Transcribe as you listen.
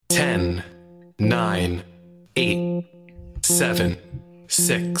10, 9, 8, 7,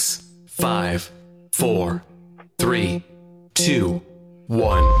 6, 5, 4, 3, 2,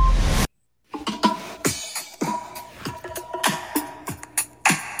 1.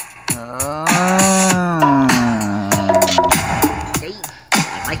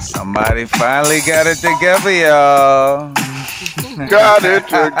 Somebody finally got it together, y'all. Got it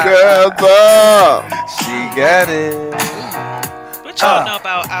together. She got it. What y'all know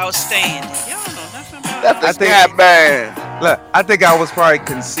about Outstanding? Y'all know nothing about That's the I think- Scat Band. Look, I think I was probably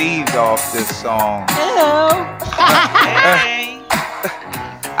conceived off this song. Hey,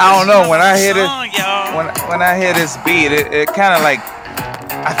 I don't know, when I hear this, song, y'all. when I hear this beat, it kind of like,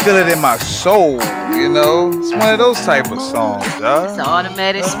 I feel it in my soul, you know? It's one of those type of songs, It's dog. an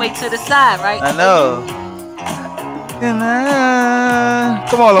automatic swing to the side, right? I know.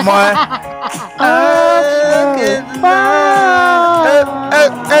 Come on, Lamar.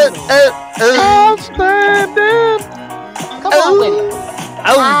 Outstanding. Come on with it.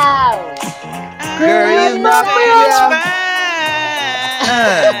 Oh, Ow. girl, you knock me out.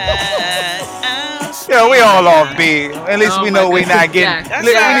 Yeah, we all off beat. At least Oh we my know we're not goodness,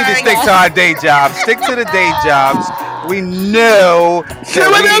 getting. yeah. We need to stick to our day jobs. Stick to the day jobs. We know that we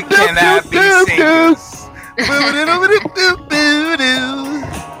cannot be singers.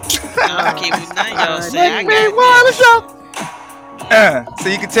 I don't care what none of y'all say. I Make me got wanna shout. So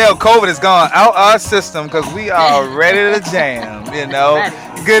you can tell COVID is gone out our system because we are ready to jam, you know. Ready.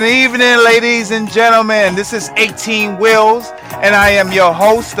 Good evening, ladies and gentlemen. This is 18 Wheels, and I am your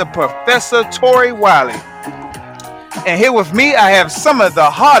host, the Professor Tori Wiley. And here with me, I have some of the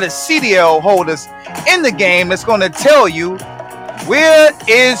hardest CDL holders in the game that's going to tell you, where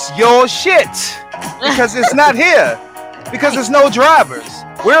is your shit? Because it's not here. Because there's no drivers.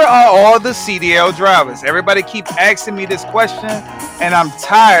 Where are all the CDL drivers? Everybody keep asking me this question, and I'm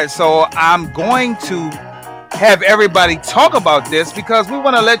tired. So I'm going to have everybody talk about this because we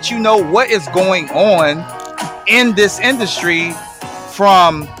want to let you know what is going on in this industry,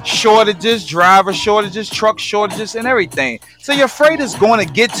 from shortages, driver shortages, truck shortages, and everything. So your freight is going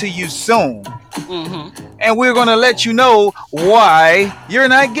to get to you soon. And we're going to let you know why you're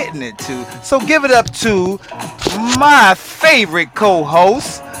not getting it to. So give it up to my favorite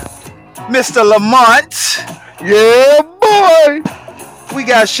co-host, Mr. Lamont. Yeah, boy. We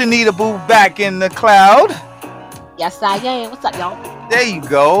got Shanita Boo back in the cloud. Yes, I am. What's up, y'all? There you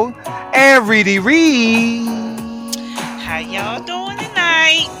go. And Reedy Reed. How y'all doing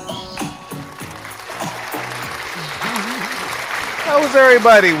tonight? How was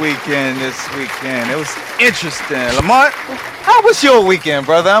everybody weekend this weekend? It was interesting. Lamont, how was your weekend,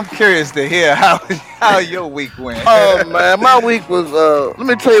 brother? I'm curious to hear how your week went. Oh man, my week was. Let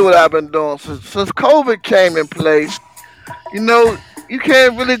me tell you what I've been doing since COVID came in place. You know, you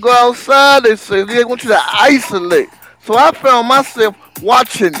can't really go outside. They say they want you to isolate. So I found myself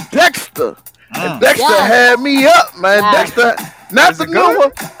watching Dexter. And Dexter Yes. had me up, man. Yes. Dexter, not Is the it new good?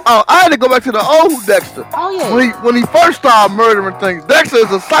 one. Oh, I had to go back to the old Dexter. Oh, yeah. When he first started murdering things, Dexter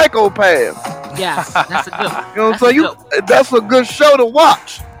is a psychopath. Yes, that's a good one. You know what That's I'm a saying? good one. That's a good show to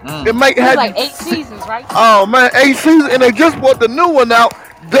watch. It might It was have like 8 seasons, right? Oh man, 8 seasons, and they just brought the new one out,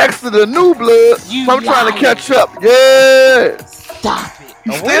 Dexter the New Blood. You So I'm trying to liar. catch up. Yeah. Stop it.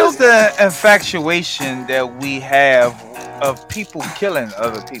 And what is the infatuation that we have of people killing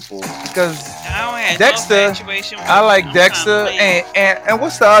other people? Because I don't have Dexter, no infatuation with I like I'm Dexter, trying to play. and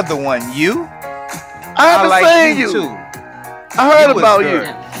what's the other one? You? I haven't like seen you you. too. I heard You was about good.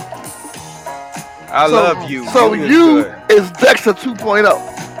 you. I love you. So was you good. is Dexter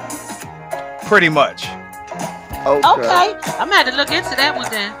 2.0. Pretty much. Okay. Okay. I'm going to have to look into that one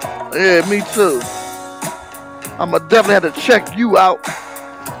then. Yeah, me too. I'ma definitely have to check you out.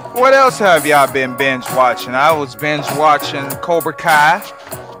 What else have y'all been binge watching? I was binge watching Cobra Kai.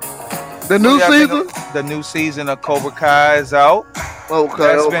 The new What y'all think season? of- The new season of Cobra Kai is out. Okay,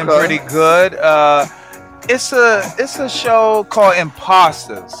 That's been pretty good. It's a show called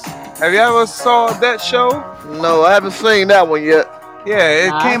Imposters. Have you ever saw that show? No, I haven't seen that one yet. Yeah, it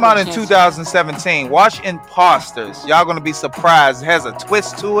Nah, I came haven't out in seen it. 2017. Watch Imposters. Y'all gonna be surprised. It has a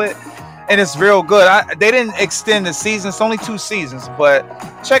twist to it, and it's real good. They didn't extend the season. It's only 2 seasons, but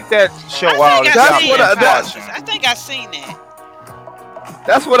check that show out. I if think y'all I That's seen what been I- that's- watching. I think I seen that.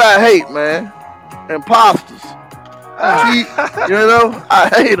 That's what I hate, man. Imposters. See, you know, I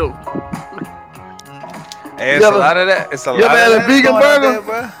hate them. Hey, it's You a ever- lot of that. It's a you lot ever of had a that vegan going on burger? there,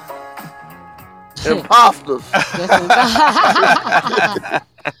 bro. Imposters.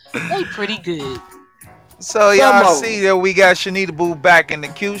 They pretty good. So Some y'all of see that we got Shanita Boo back in the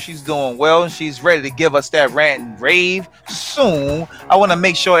queue. She's doing well and she's ready to give us that rant and rave soon. I want to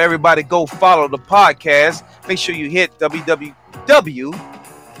make sure everybody go follow the podcast. Make sure you hit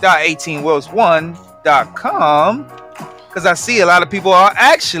www.18wheels1.com because I see a lot of people are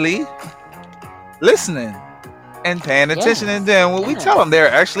actually listening and paying attention. Yes. And then when we Yes. tell them,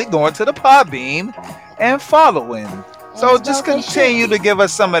 they're actually going to the Podbeam and following. So As just well they should continue be. to give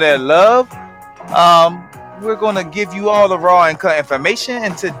us some of that love. We're going to give you all the raw and cut information.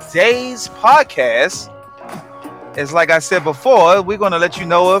 And today's podcast is, like I said before, we're going to let you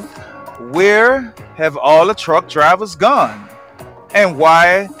know of where have all the truck drivers gone and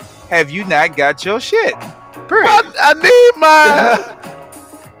why have you not got your shit. Period. I need mine.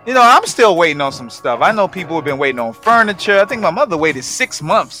 You know, I'm still waiting on some stuff. I know people have been waiting on furniture. I think my mother waited 6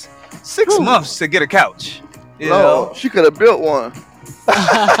 months. 6 Ooh. months to get a couch. You No, know? she could have built one.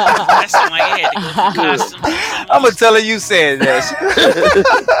 That's why I had to go for costumes. I'm gonna tell her you said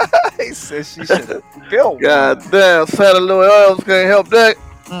that. He said she should have built one. God damn, Santa Louis Oils can't help that.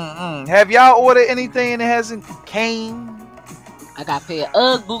 Have y'all ordered anything that hasn't came? I got a pair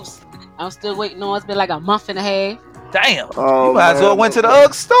of UGG boots. I'm still waiting on. It's been like a month and a half. Damn. Oh, You might as well man. went to the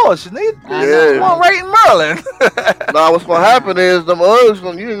UGG store, Shanice. I Yeah. One right in Maryland. Now what's gonna happen is them Uggs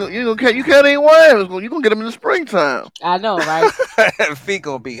you can't even wear them. You gonna get them in the springtime. I know, right? Feet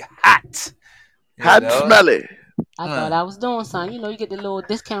gonna be hot. You Hot and know? smelly. I thought I was doing something. You know, you get the little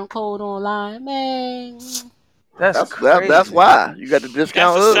discount code online, man. That's why you got the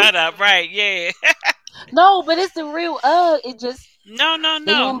discount That's a Uggs. setup, right? Yeah. No, but it's the real UGG. It just No. They Not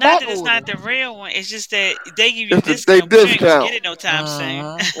on that back it's order. not the real one. It's just that they give you It's the- discount. they but you ain't gonna discount. get it no time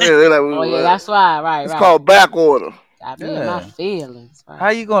soon. Yeah, they're like, oh yeah, that's why. Right, it's right. called back order. I mean, Yeah. my feelings. Right. How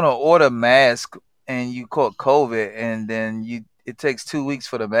you gonna order mask and you caught COVID and then it takes 2 weeks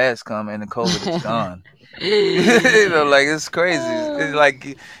for the mask come and the COVID is gone? You know, like it's crazy. It's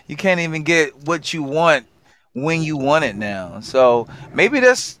like you can't even get what you want when you want it now. So maybe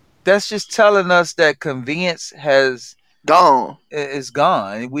that's just telling us that convenience Gone. is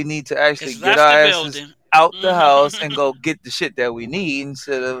gone. We need to actually It's get left our the asses building. out the house and go get the shit that we need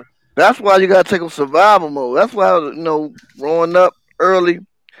instead of That's why you gotta take them survival mode. That's why growing up early,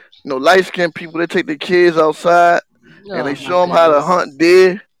 light skinned people they take their kids outside and they show them how to hunt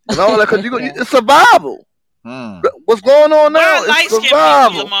deer and all that because it's survival. What's going on now? Why light It's skinned people,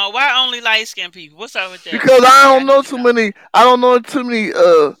 survival. Lamar? Why only light skinned people? What's up with that? Because I don't know too many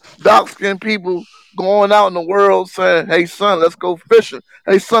dark skinned people going out in the world saying, "Hey son, let's go fishing.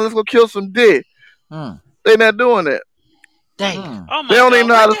 Hey son, let's go kill some deer." They not doing that. Damn. Oh my They don't even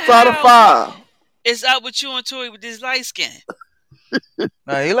know how God, to what start the a hell fire. is up with you and Tori with this light skin?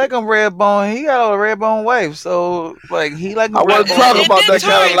 Nah, he like him red bone. He got all the red bone wife, so like he like. I wasn't red talking bone. about that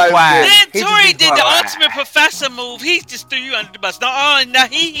kind of life. Quiet. shit. Then He just Tori be did the quiet. ultimate professor move. He just threw you under the bus. No,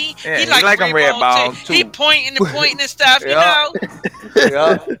 he Yeah, he like him red bone too. He pointing and stuff. Yeah. You know,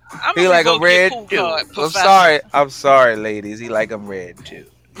 Yeah. I'm He like go him red get pool too. card, I'm professor. sorry, ladies. He like him red too.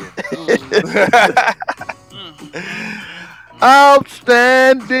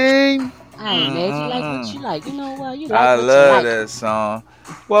 Outstanding. I ain't mad. You like what you like. You know what? You like I what love you like. that song.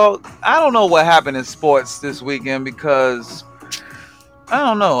 Well, I don't know what happened in sports this weekend because I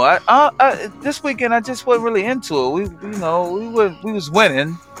don't know. I this weekend I just wasn't really into it. We was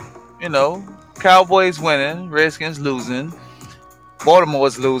winning. You know, Cowboys winning, Redskins losing,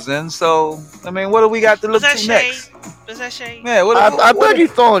 Baltimore's losing. So I mean, what do we got to look Was that to shade? next? Was that shade? Yeah, I think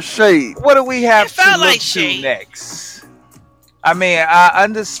he's throwing shade. what do we have It to felt look like to shade. next? I mean, I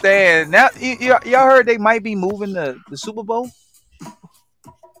understand now. Y'all heard they might be moving the Super Bowl.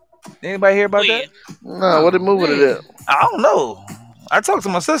 Anybody hear about Where? that? No, what they moving it at? I don't know. I talked to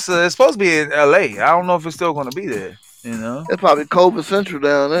my sister. It's supposed to be in L.A. I don't know if it's still going to be there. You know, It's probably COVID Central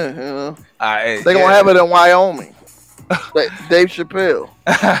down there. They gonna have it in Wyoming. Like Dave Chappelle.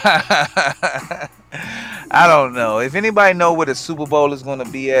 I don't know. If anybody know where the Super Bowl is going to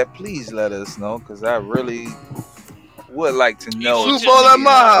be at, please let us know because I really would like to know. Super Bowl at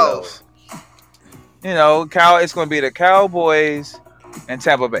my house. You know, it's going to be the Cowboys and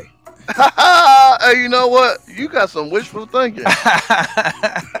Tampa Bay. Hey, you know what? You got some wishful thinking.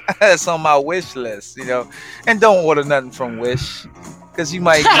 That's on my wish list, you know. And don't order nothing from Wish because you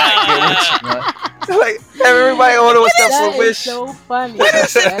might not get what you want. Like everybody order stuff That from is Wish. so funny. What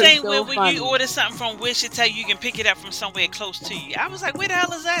is the That is thing so where when funny. you order something from Wish, it tell you can pick it up from somewhere close to you? I was like, where the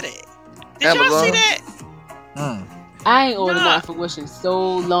hell is that at? Did y'all Amazon. see that? I ain't ordered Nah. nothing for wishing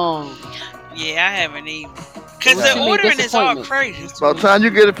so long. Yeah, I haven't even. Because Right. the ordering is all Disappointment. crazy. By the time you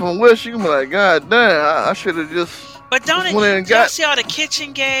get it from Wish, you can be like, God damn, I should have just But don't Just went in and y'all got. see all the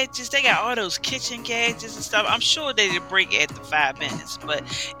kitchen gadgets? They got all those kitchen gadgets and stuff. I'm sure they did break it after 5 minutes, but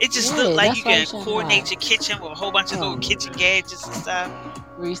it just Yeah, looked like that's you why can you shouldn't coordinate have. your kitchen with a whole bunch of little Oh, kitchen gadgets and stuff.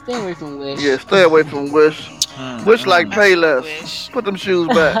 Reese, stay away from Wish. Yeah, stay away from Wish. Wish like Mm-mm. I sure Payless. wish. Put them shoes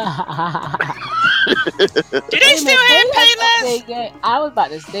back. Do they still have Payless? I was about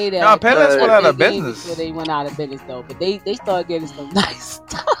to say that. No, Payless went out of They gave business. before they went out of business though, but they started getting some nice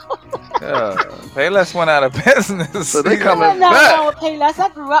stuff. Yeah, Payless went out of business. So they There coming wasn't nothing back. wrong with Payless. I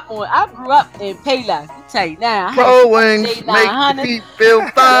grew up in Payless. I tell you now. I had Pro some wings SJ make your 900. feet feel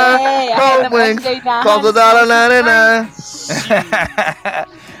fine. Hey, I had Pro them wings SJ cost 900. $1.99.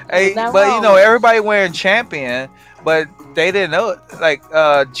 Hey, Nothing but you wrong know with it. everybody wearing Champion, but they didn't know it. Like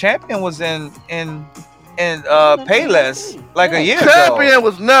Champion was in Payless like a year ago. Champion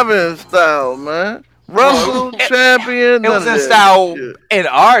was never in style, man. Russell, Champion. It was none in of that style shit. in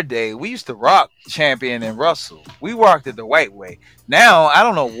our day. We used to rock Champion and Russell. We rocked it the white way. Now I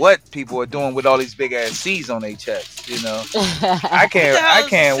don't know what people are doing with all these big ass C's on their chests. You know, I What the hell is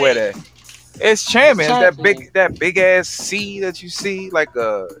can't a wear C? that. It's Champion. It's Champion. that big ass C that you see, like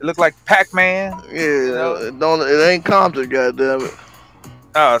it look like Pac-Man. Yeah, know? it ain't Compton, goddammit.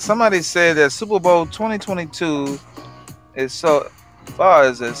 Somebody said that Super Bowl 2022 is so far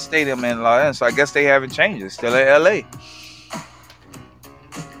as a stadium in Los Angeles. So I guess they haven't changed. It's still in LA.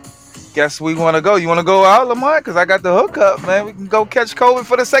 Guess we want to go. You want to go out, Lamar? Because I got the hookup, man. We can go catch COVID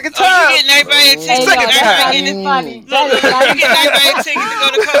for the second Oh, time. you getting everybody a Hey, ticket? yo, Second that's time. not even funny. Look, That look, is not you even getting funny. everybody a ticket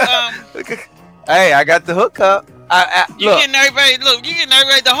to go to Hey, I got the hookup. you Look, getting everybody. Look, you getting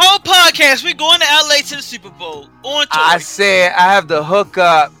everybody. The whole podcast. We going to LA to the Super Bowl on tour. I said I have the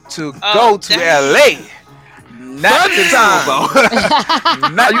hookup to Oh, go to damn. LA. Not to the Super Bowl. I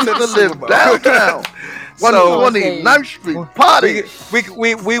Not used to to the Super live Bowl. downtown. So 120 9th Street. Party.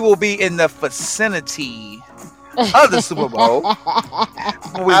 we will be in the vicinity of the Super Bowl.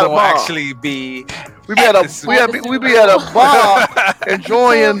 We At a will bar. actually be. We be at the a Super we be at a bar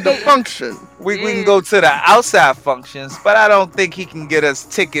enjoying the function. we can go to the outside functions, but I don't think he can get us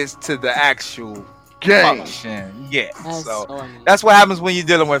tickets to the actual Game. function yet. That's So funny. that's what happens when you're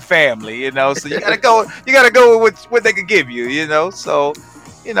dealing with family, you know. So you gotta go with what they can give you, you know. So,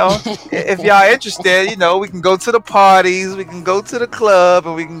 you know, if y'all interested, you know, we can go to the parties, we can go to the club,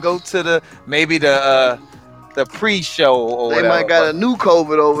 and we can go to maybe the pre-show or They whatever. might got a new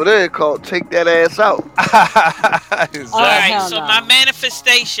COVID over there called "Take That Ass Out." Exactly. All right, hell so no. my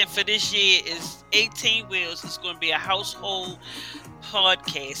manifestation for this year is 18 Wheels. It's going to be a household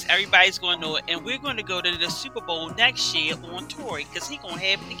podcast. Everybody's going to know it, and we're going to go to the Super Bowl next year on tour because he's going to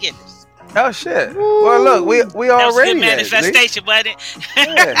have it to get us. Oh shit. Well, look, we That was a already good at it, manifestation, wasn't it?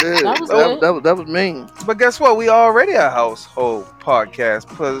 yeah. Yeah, That was good. that was mean. But guess what? We already a household podcast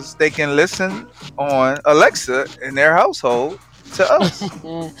because they can listen on Alexa in their household to us.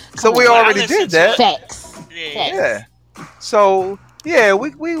 Yeah. So we Well, I already listen did to that. Facts. Yeah. Yeah. So yeah,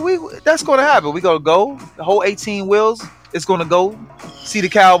 we that's gonna happen. We gonna go. The whole 18 wheels is gonna go see the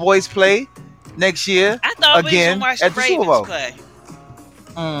Cowboys play next year. I thought Again, we was at watching the the Super Bowl. Ravens play.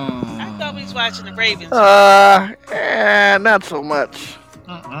 I thought we was watching the Ravens. Not so much.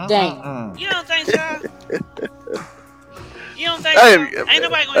 Dang. You don't think so? You don't think Hey, so? Ain't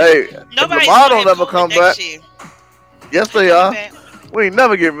nobody going hey, to... if Nobody's Lamar gonna don't have ever COVID come next back. year. Yes, they Coming are. back. We ain't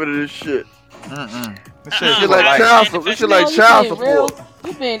never get rid of this shit. This shit Shit is like Right. child support. This shit You know, like child you been real, support.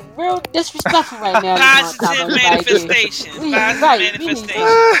 you been real disrespectful right now. Positive manifestation. We Positive right. We need manifestation.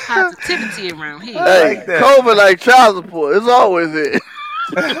 some positivity around here. Hey, like that. COVID like child support. It's always it.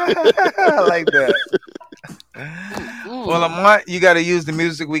 I like that. Mm. Well, Lamont, you got to use the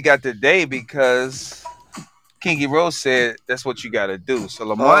music we got today because Kinky Rose said that's what you got to do. So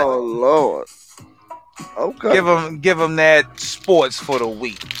Lamont, Oh Lord. Okay. give him that sports for the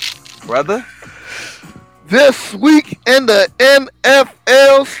week, brother. This week in the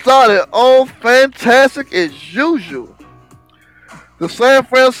NFL started on fantastic as usual. The San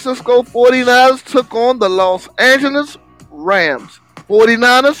Francisco 49ers took on the Los Angeles Rams.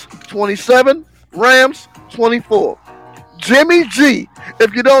 49ers 27, Rams 24. Jimmy G.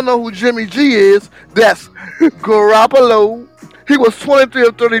 If you don't know who Jimmy G is, that's Garoppolo. He was 23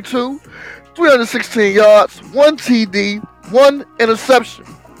 of 32, 316 yards, 1 TD, 1 interception.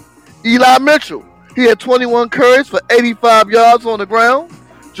 Eli Mitchell. He had 21 carries for 85 yards on the ground.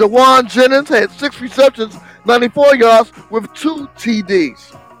 Jawan Jennings had 6 receptions, 94 yards with 2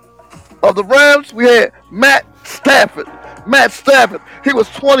 TDs. Of the Rams, we had Matt Stafford. He was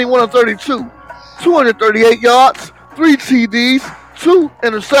 21 of 32, 238 yards, 3 TDs, 2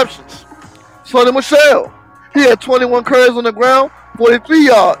 interceptions. Sonny Michel. He had 21 carries on the ground, 43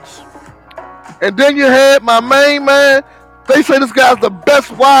 yards. And then you had my main man. They say this guy's the best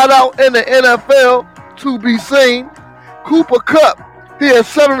wideout in the NFL to be seen. Cooper Kupp. He had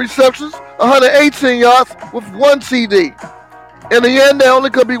 7 receptions, 118 yards with 1 TD. In the end, there only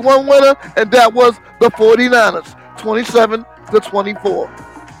could be one winner, and that was the 49ers, 27-24.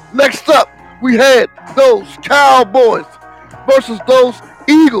 Next up, we had those Cowboys versus those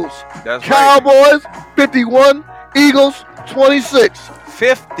Eagles. That's Cowboys, 51, Eagles, 26.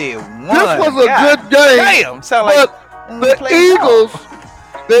 51. This was a good game. Damn, sound like but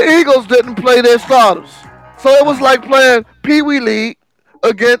the Eagles didn't play their starters. So it was like playing Pee Wee League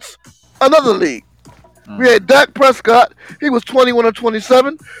against another league. We had Dak Prescott. He was 21 of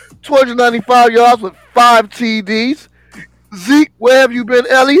 27, 295 yards with 5 TDs. Zeke, where have you been,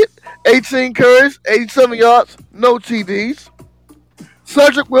 Elliott? 18 carries, 87 yards, no TDs.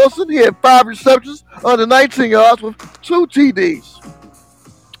 Cedric Wilson, he had 5 receptions, under 19 yards with 2 TDs.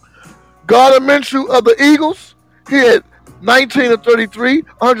 Gardner Minshew of the Eagles, he had 19 of 33,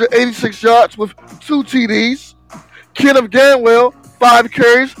 186 yards with 2 TDs. Kenneth Gainwell, 5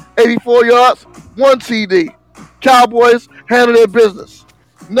 carries, 84 yards, 1 TD. Cowboys handled their business.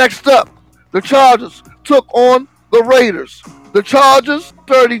 Next up, the Chargers took on the Raiders. The Chargers,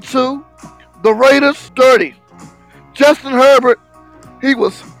 32. The Raiders, 30. Justin Herbert, he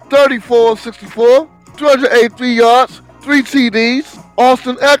was 34 of 64, 283 yards, 3 TDs.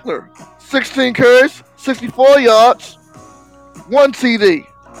 Austin Eckler, 16 carries, 64 yards, 1 TD.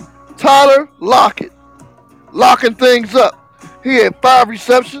 Tyler Lockett, locking things up. He had 5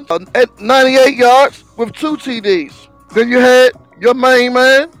 receptions at 98 yards with 2 TDs. Then you had your main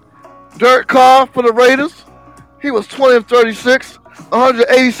man, Derek Carr for the Raiders. He was 20 of 36,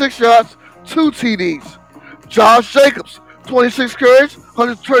 186 yards, 2 TDs. Josh Jacobs, 26 carries,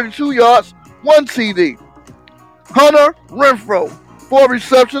 132 yards, 1 TD. Hunter Renfrow, 4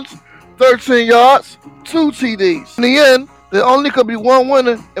 receptions, 13 yards, 2 TDs. In the end, there only could be one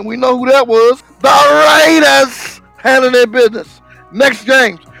winner, and we know who that was. The Raiders handling their business. Next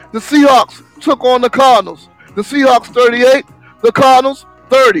game, the Seahawks took on the Cardinals. The Seahawks 38, the Cardinals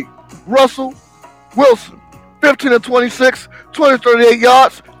 30. Russell Wilson, 15 of 26, 238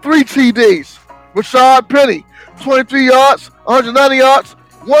 yards, 3 TDs. Rashad Penny, 23 yards, 190 yards,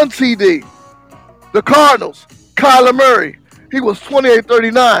 1 TD. The Cardinals, Kyler Murray, he was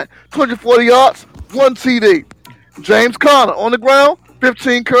 28-39, 240 yards, 1 TD. James Conner on the ground,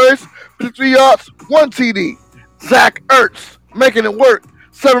 15 carries, 53 yards, 1 TD. Zach Ertz making it work,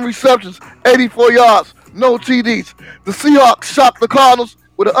 7 receptions, 84 yards, no TDs. The Seahawks shocked the Cardinals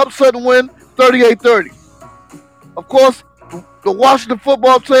with an upset win, 38-30. Of course, the Washington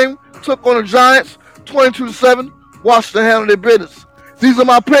football team took on the Giants, 22-7. Washington handled their business. These are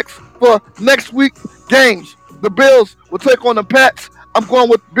my picks for next week's games. The Bills will take on the Pats. I'm going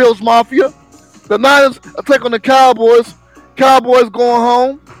with Bills Mafia. The Niners will take on the Cowboys. Cowboys going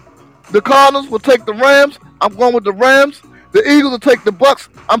home. The Cardinals will take the Rams. I'm going with the Rams. The Eagles will take the Bucks.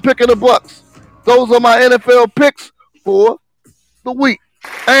 I'm picking the Bucks. Those are my NFL picks for the week.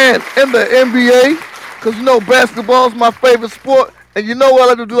 And in the NBA, because you know basketball is my favorite sport, and you know what I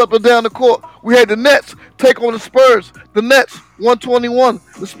like to do up and down the court, we had the Nets take on the Spurs. The Nets, 121.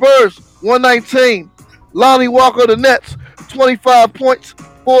 The Spurs, 119. Lonnie Walker, the Nets, 25 points,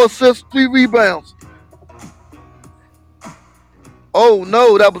 4 assists, 3 rebounds. Oh,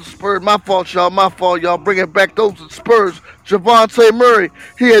 no, that was the Spurs. My fault, y'all. My fault, y'all. Bringing back those Spurs. Javante Murray,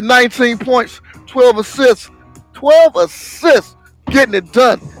 he had 19 points, 12 assists. 12 assists, getting it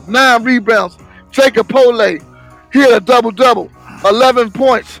done. 9 rebounds. Jacob Poeltl, he had a double-double. 11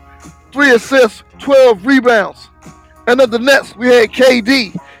 points, 3 assists, 12 rebounds. And of the Nets, we had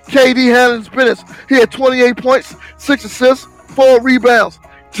KD. KD handling his business. He had 28 points, 6 assists, 4 rebounds.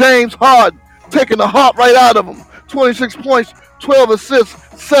 James Harden taking the heart right out of him. 26 points, 12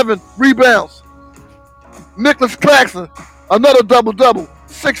 assists, 7 rebounds. Nicholas Claxton, another double-double.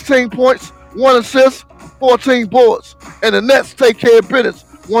 16 points, 1 assist, 14 boards. And the Nets take care of business,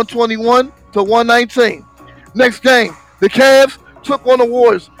 121-119. Next game, the Cavs took on the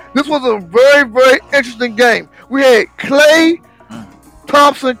Warriors. This was a very, very interesting game. We had Klay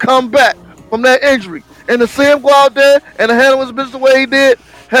Thompson come back from that injury. And to see him go out there and to handle his business the way he did,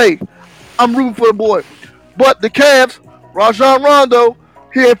 hey, I'm rooting for the boy. But the Cavs, Rajon Rondo,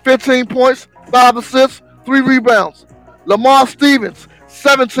 he had 15 points, 5 assists, 3 rebounds. Lamar Stevens,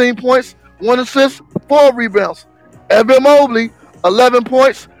 17 points, 1 assist, 4 rebounds. Evan Mobley, 11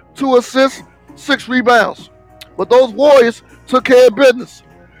 points, 2 assists, 6 rebounds. But those Warriors took care of business.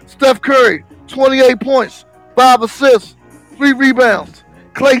 Steph Curry, 28 points, 5 assists, 3 rebounds.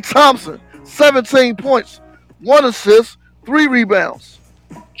 Klay Thompson, 17 points, 1 assist, 3 rebounds.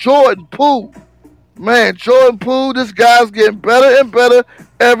 Jordan Poole. Man, Jordan Poole, this guy's getting better and better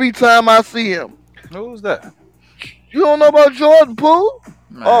every time I see him. Who's that? You don't know about Jordan Poole?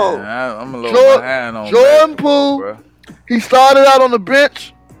 Man, Oh, I'm a little behind on Jordan basketball, Poole. bro. He started out on the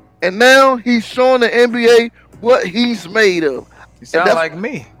bench, and now he's showing the NBA what he's made of. You sound like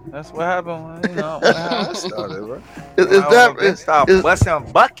me. That's what happened when, when I started, bro. Stop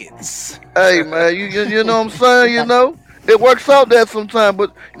busting buckets. Hey, man, you know what I'm saying? You know? It works out that sometimes,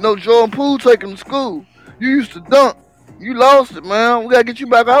 but, Jordan Poole take him to school. You used to dunk. You lost it, man. We got to get you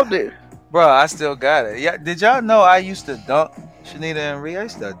back out there. Bro, I still got it. Yeah, did y'all know I used to dunk? Shanita and Rhea, I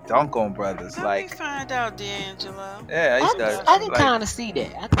used to dunk on brothers. Let me find out, D'Angelo. Yeah, I can kind of see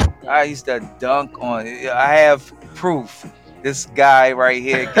that. I used to dunk on. I have proof. This guy right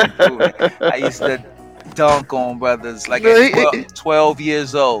here can prove it. I used to dunk on brothers like at 12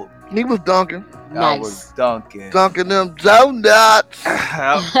 years old. He was dunking. Nice. I was dunking. Dunking them donuts.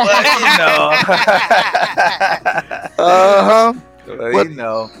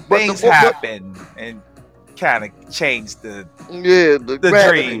 Things happen and kind of changed the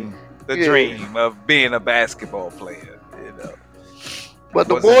dream of being a basketball player. But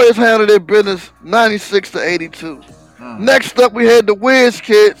the boys handled their business 96-82. Next up, we had the Wiz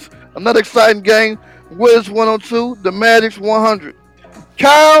Kids. Another exciting game. Wiz 102, the Magic's 100.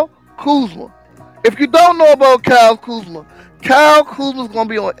 Kyle Kuzma. If you don't know about Kyle Kuzma's going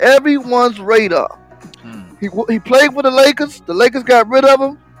to be on everyone's radar. He played for the Lakers. The Lakers got rid of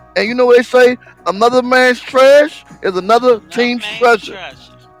him. And you know what they say? Another man's trash is another team's treasure.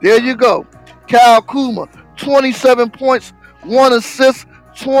 There you go. Kyle Kuzma, 27 points, 1 assist,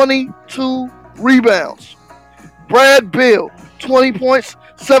 22 rebounds. Brad Beal, 20 points,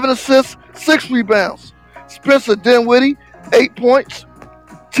 7 assists, 6 rebounds. Spencer Dinwiddie, 8 points,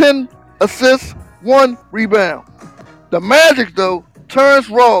 10 assists, 1 rebound. The Magic, though, Terrence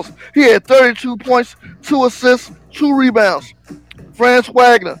Ross, he had 32 points, 2 assists, 2 rebounds. Franz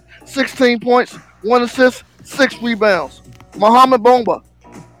Wagner, 16 points, 1 assist, 6 rebounds. Mohamed Bamba,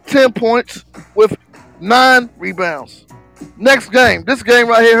 10 points with 9 rebounds. Next game. This game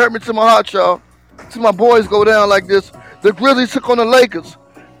right here hurt me to my heart, y'all. See my boys go down like this. The Grizzlies took on the Lakers.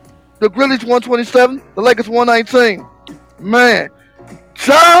 The Grizzlies 127, the Lakers 119. Man,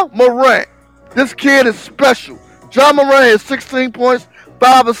 Ja Morant, this kid is special. Ja Morant has 16 points,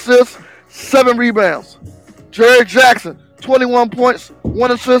 5 assists, 7 rebounds. Jerry Jackson, 21 points,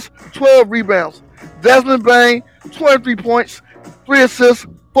 1 assist, 12 rebounds. Desmond Bain, 23 points, 3 assists,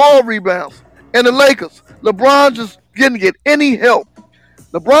 4 rebounds. And the Lakers, LeBron just didn't get any help.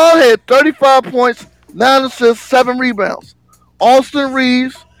 LeBron had 35 points, 9 assists, 7 rebounds. Austin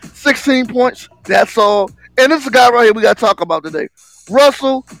Reeves, 16 points, that's all. And this is a guy right here we got to talk about today.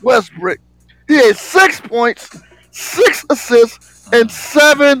 Russell Westbrook. He had 6 points, 6 assists, and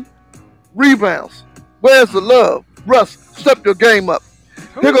 7 rebounds. Where's the love? Russ, step your game up.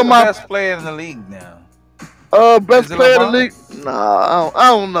 Who's the best player in the league now? Best player in the league? Nah, I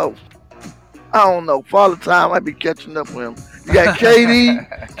don't know. Father Time might be catching up with him. You got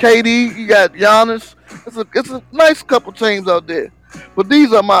KD, you got Giannis. It's a nice couple teams out there. But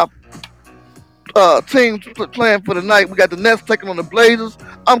these are my teams playing for the night. We got the Nets taking on the Blazers.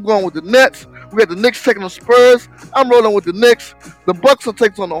 I'm going with the Nets. We got the Knicks taking on the Spurs. I'm rolling with the Knicks. The Bucks will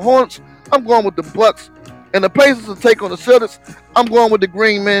take on the Hornets. I'm going with the Bucks. And the Pacers will take on the Celtics. I'm going with the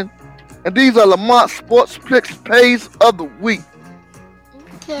Green Men. And these are Lamont Sports Picks Pays of the Week.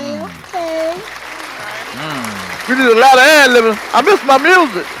 Okay. We did a lot of ad-libbing. I miss my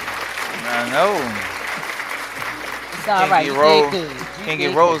music. I know. It's all right. Kinky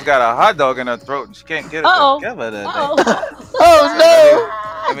Rose got a hot dog in her throat and she can't get it together that day. Oh, no.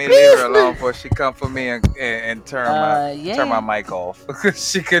 Let me leave her alone before she come for me and turn my mic off.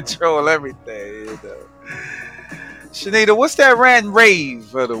 She control everything, Shanita, what's that rant and rave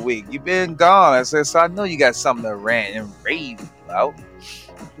for the week? You been gone, so I know you got something to rant and rave about.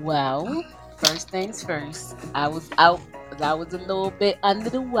 Well, first things first. I was out. I was a little bit under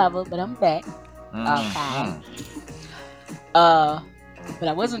the weather, but I'm back. Okay. But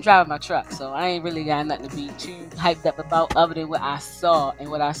I wasn't driving my truck, so I ain't really got nothing to be too hyped up about other than what I saw. And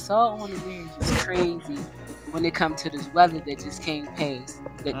what I saw on the news was crazy when it comes to this weather that just came past.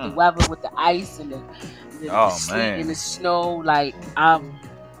 The weather with the ice and the sleet and the snow. Like I'm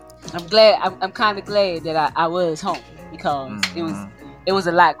glad. I'm kind of glad that I was home because it was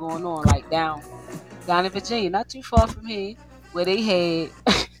a lot going on. Like down in Virginia, not too far from here, where they had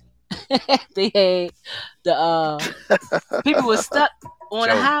the people were stuck on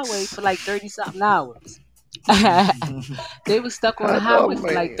the highway for like 30-something hours. They were stuck on the highway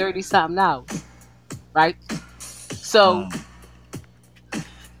for like 30-something hours, right? So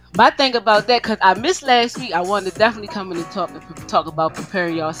My thing about that, because I missed last week, I wanted to definitely come in and talk about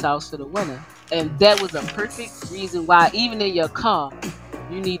preparing yourselves for the winter. And that was a perfect reason why, even in your car,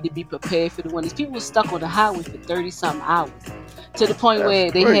 you need to be prepared for the winter. People were stuck on the highway for 30-something hours. To the point where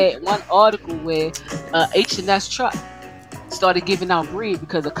they had one article where H&S truck started giving out bread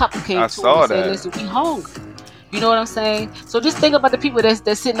because a couple came to them and said, listen, we hungry. You know what I'm saying? So just think about the people that's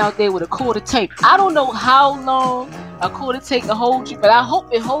sitting out there with a quarter tank. I don't know how long a quarter tank will hold you, but I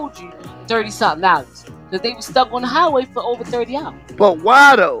hope it holds you 30-something hours. Because they were stuck on the highway for over 30 hours. But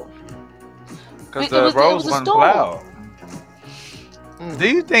why though? Because the roads weren't plowed. Do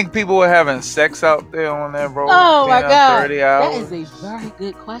you think people were having sex out there on that road? Oh my God, 30 hours? that is a very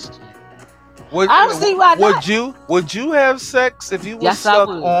good question. Would you have sex if you were stuck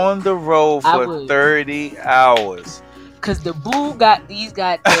on the road for 30 hours? Cause the boo got these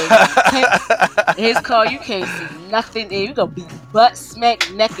goddamn his car, you can't see nothing in. You gonna be butt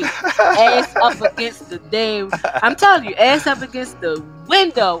smack naked, ass up against the damn. I'm telling you, ass up against the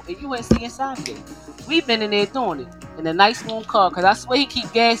window, and you ain't see inside there. We've been in there doing it in a nice warm car. Cause I swear he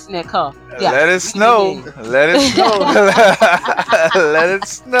keep gassing that car. Yeah, let it snow. Let it snow. Let it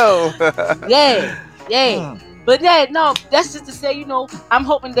snow. Yeah. But yeah, no, that's just to say, you know, I'm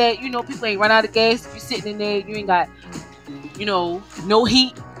hoping that, you know, people ain't run out of gas. If you're sitting in there, you ain't got, you know, no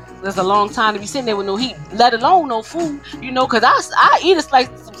heat. That's a long time to be sitting there with no heat, let alone no food, you know, because I eat a slice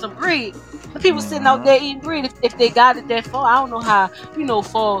of some bread. The people sitting out there eating bread, if they got it that far, I don't know how, you know,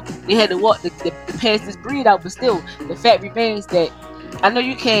 far they had to walk to pass this bread out, but still, the fact remains that I know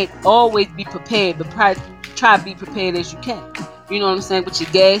you can't always be prepared, but try to be prepared as you can. You know what I'm saying? With your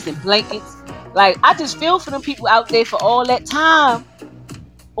gas and blankets. Like, I just feel for them people out there for all that time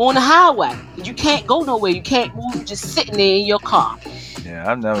on the highway. You can't go nowhere. You can't move. You're just sitting there in your car. Yeah,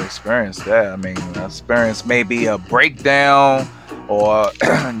 I've never experienced that. I mean, I experienced maybe a breakdown or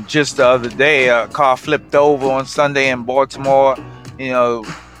just the other day, a car flipped over on Sunday in Baltimore. You know,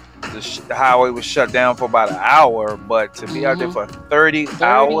 the highway was shut down for about an hour, but to be out there for 30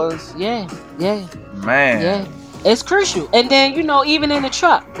 hours? Yeah. Man. Yeah. It's crucial. And then, you know, even in the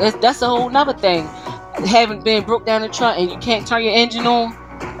truck, that's a whole nother thing. Having been broke down in the truck and you can't turn your engine on.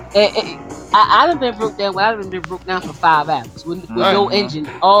 I done been broke down. I done been broke down for 5 hours with no engine.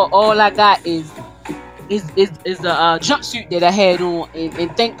 All I got is a jumpsuit that I had on,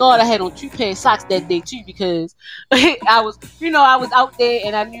 and thank God I had on 2 pairs of socks that day too, because I was out there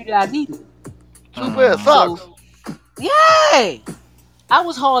and I knew that I needed 2 pairs of socks. So, yeah. I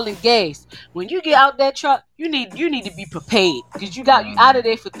was hauling gas. When you get out that truck, you need to be prepared, because you out of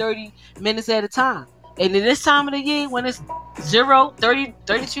there for 30 minutes at a time. And in this time of the year, when it's 0, 30,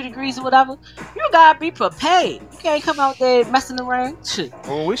 32 degrees or whatever, you gotta be prepared. You can't come out there messing around.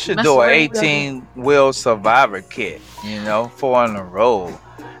 Well, we should do an 18-wheel survivor kit, you know, for on the road,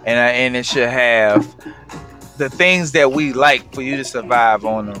 and it should have the things that we like for you to survive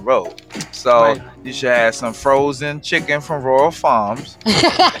on the road. So you should have some frozen chicken from Royal Farms. You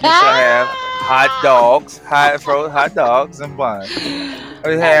should have hot dogs and buns.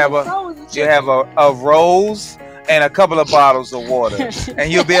 You have a rose and a couple of bottles of water,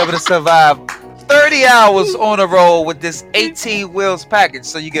 and you'll be able to survive 30 hours on the road with this 18 wheels package.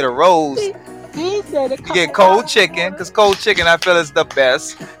 So you get a rose. You get cold chicken, because cold chicken I feel is the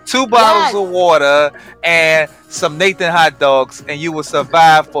best. 2 bottles of water and some Nathan hot dogs, and you will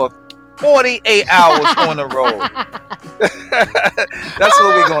survive for 48 hours on the road. That's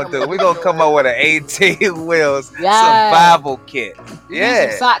what we're gonna do. We're gonna come up with an 18 wheels survival kit. We need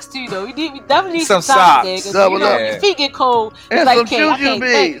some socks too, though. We definitely need some socks. There, you know, your feet get cold. And like, some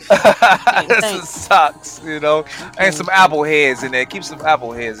beads. Some socks, you know, and some apple heads in there. Keep some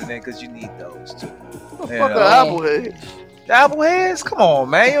apple heads in there, because you need those too. What the fuck are apple heads? The apple heads? Come on,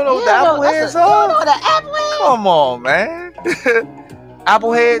 man. You don't know what the apple heads are? You know the apple heads? Come on, man.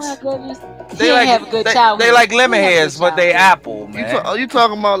 Apple heads? Oh my goodness. Have a good childhood. They like lemon heads, but they apple, man. Are you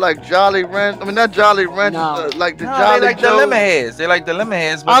talking about like Jolly Ranch? I mean, not Jolly Ranch, like the Jolly They like the lemon heads. They like the lemon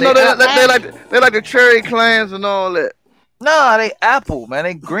heads. But I know they like the cherry clams and all that. No, they apple, man.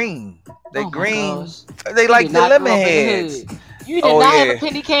 They green. They green. They like the lemon heads. You did not have a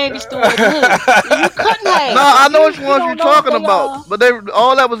penny candy store in the hood. You couldn't have. No, I know which ones you're talking about. But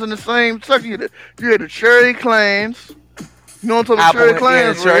all that was in the same section. You had the cherry clams. You know what I'm talking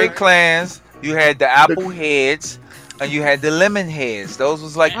about? Cherry clams. You had the apple heads, and you had the lemon heads. Those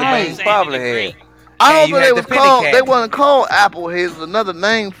was like the main popular heads. I don't know they was called. They wasn't called apple heads. Another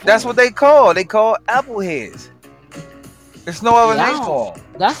name for That's what they call. They call apple heads. There's no other name for them.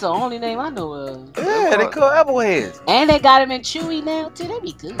 That's the only name I know of. Yeah, they call apple heads. And they got them in chewy now too. They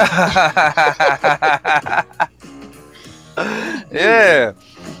be good. Yeah.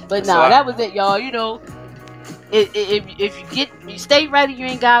 But So no, I- that was it, y'all. You know, if you stay ready, you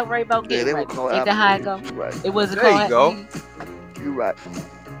ain't got to worry about Yeah, getting they were ready. called Ain't that how it Appleheads. go? You right. It wasn't There you called go. Appleheads. You right.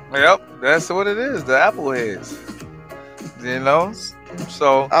 Yep, that's what it is. The apple heads. You know.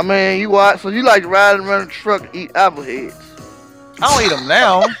 So I mean, you watch. So you like riding around the truck, eat apple heads. I don't eat them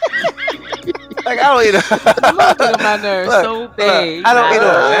now. Like I don't eat them. Look, get on my nerves Look, so look, bad. I don't eat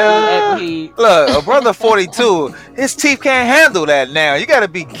them. Applehead. Look, a brother 42, his teeth can't handle that now. You got to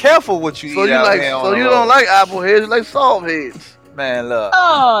be careful what you So eat you out like? here on So the you road. don't like apple heads? You like salt heads? Man, look.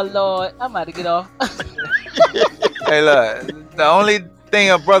 Oh Lord, I'm about to get off. Hey, look. The only thing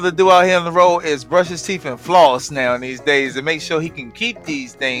a brother do out here on the road is brush his teeth and floss now in these days to make sure he can keep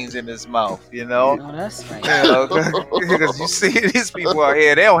these things in his mouth. You know. No, that's right. You know, because you see these people out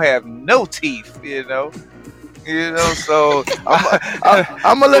here, they don't have no teeth. You know. So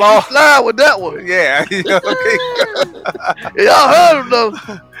I'm gonna let you slide with that one. yeah. You know, Y'all heard him though.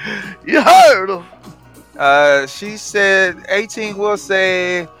 You heard him. she said 18 will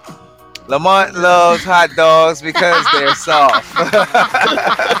say Lamont loves hot dogs because they're soft.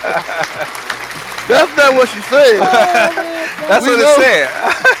 That's not what she said. That's We what know. it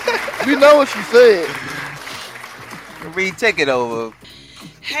said. We know what she said. Reed, take it over.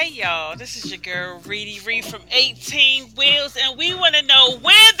 Hey y'all, this is your girl Reedy Reed from 18 Wheels, and we want to know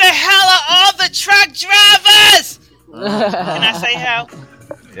where the hell are all the truck drivers? Can I say how?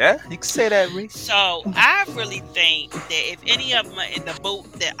 Yeah, you can say that, Reed. So I really think that if any of them are in the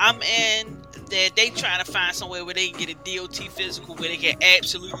boat that I'm in, that they trying to find somewhere where they can get a DOT physical where they can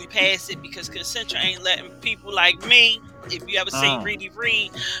absolutely pass it, because Concentra ain't letting people like me, if you ever seen Reedy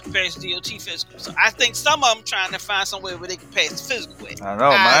Reed, pass DOT physical. So I think some of them trying to find somewhere where they can pass the physical with. I know,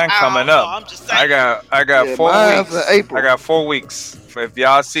 mine coming don't know, up. I'm just saying. I got Yeah, 4 mine's weeks. in April. I got 4 weeks. If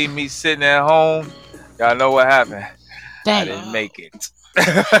y'all see me sitting at home, y'all know what happened. I Dang. didn't make it. But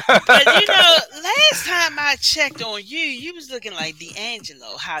you know, last time I checked on you, you was looking like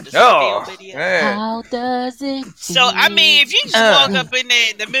D'Angelo. How does it Oh, feel video? man. How does it feel? So I mean, if you just walk up in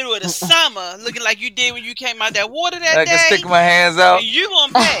there in the middle of the summer, looking like you did when you came out that water that I day, can stick my hands out. you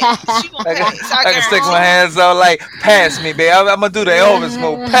gonna pass. You gonna I pass. can stick my hands out like, pass me, baby. I'm gonna do the Elvis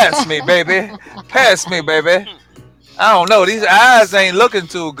move. Pass me, baby. Pass me, baby. I don't know. These eyes ain't looking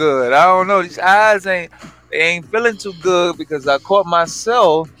too good. I don't know. These eyes ain't feeling too good because I caught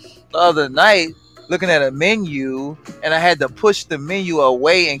myself the other night looking at a menu and I had to push the menu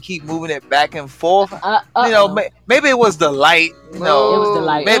away and keep moving it back and forth. You know, maybe it was the light. You know, It was the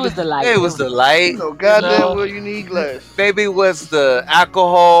light. Maybe It was the light. It was the light. You know, goddamn know. well you need glass. Maybe it was the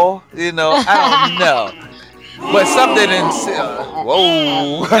alcohol. You know, I don't know. But something didn't.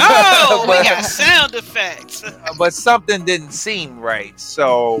 Whoa! Oh, we But- got sound effects. but something didn't seem right.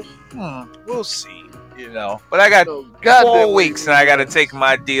 So we'll see. You know, but I got So, goddamn 4 well weeks you and I need got to glass. take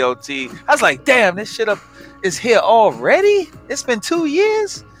my DOT. I was like, damn, this shit is here already. It's been 2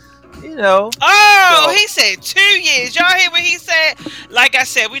 years. You know. Oh, So- he said 2 years. Y'all hear what he said? Like I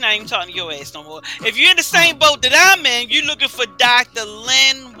said, we're not even talking to your ass no more. If you're in the same boat that I'm in, you looking for Dr.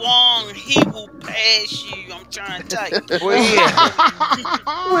 Lin Wong. He will pass you. I'm trying to tell you. Where he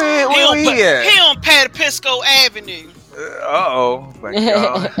at? Where he at? He on Patapisco Avenue. Uh-oh. But y'all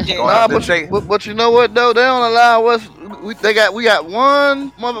Yeah. gonna Nah, have to but, take- but you know what though? They don't allow us. We got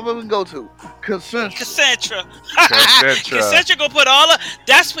one motherfucker we can go to. Consensus. Concentra. Concentra. Concentra gonna put all of.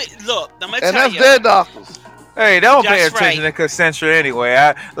 That's what. Look, I'm gonna And tell that's you. their doctors. Hey, they don't pay That's attention right. to Concentra anyway.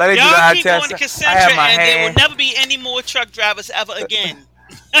 I let it do the Y'all eye keep going to test. I have Concentra, my and there will hand. never be any more truck drivers ever again.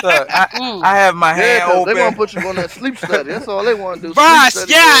 Look, I have my Yeah, hand 'cause they want open. to put you on that sleep study. That's all they want to do. Ross, Sleep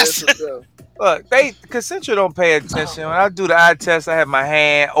study yes! your ass to death. Look, Concentra don't pay attention. When I do the eye test, I have my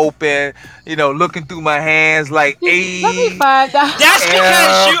hand open, you know, looking through my hands like, Let me hey. find out. That's because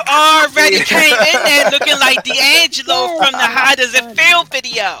Yeah. you already came in there looking like D'Angelo from the How Does It Feel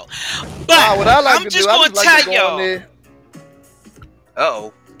video. But Nah, what I like I'm to just do, I gonna just like to tell go in y'all, there.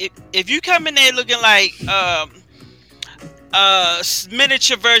 Uh-oh. if you come in there looking like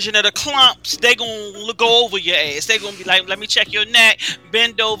miniature version of the clumps, they gonna go over your ass. They gonna be like, let me check your neck,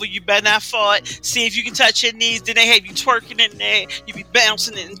 bend over, you better not fart, see if you can touch your knees. Then they have you twerking in there, you be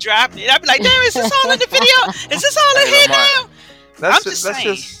bouncing it and dropping it. I'd be like, damn, is this all in the video? Is this all in Hey, here Lamont. now? Let's I'm just let's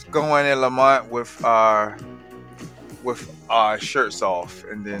saying. just go in there, Lamont, with our shirts off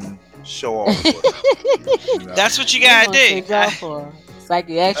and then show off. You know? That's what you They gotta gonna take y'all do. for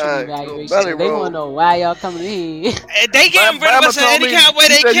psychiatric Alright, evaluation. belly They roll. want to know why y'all coming in here. And they getting rid of us in any kind of way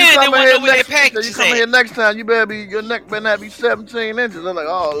they can. They want to know where their packages You come in here at. next time, you better be your neck better not be 17 inches. They're like,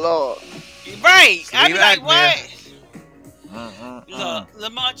 oh lord. Right. I'd be Leave like, that, man. what? Look,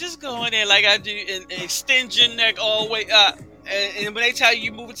 Lamont, just go in there like I do and extend your neck all the way up And when they tell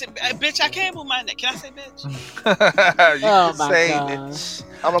you move it to, bitch, I can't move my neck. Can I say bitch? You Oh can my say gosh.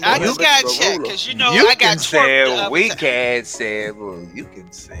 I just got to check because it. I You got can say twerked it. We can't say it. Well, you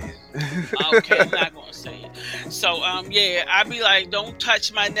can say it. Okay, I'm not gonna say it. So yeah, I be like, don't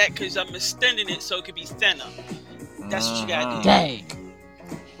touch my neck because I'm extending it so it could be thinner. That's what you gotta do. Dang.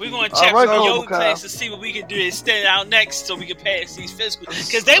 We're gonna All check right, with Cobra yoga Kai. place to see what we can do to extend it out next so we can pass these physicals.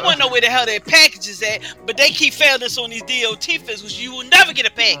 Because they wanna know where the hell their package is at, but they keep failing us on these DOT physicals. You will never get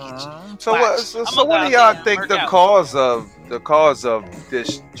a package. So Watch. what? So, I'ma so what go do out y'all there think and the work out. cause of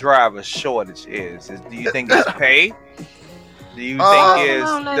this driver shortage is? Do you think it's pay? Do you think it's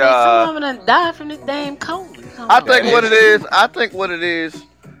Some of the? them died from this damn COVID. Come I on. think what it is.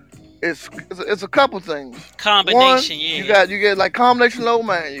 It's a couple things. Combination, One, yeah. you get like combination low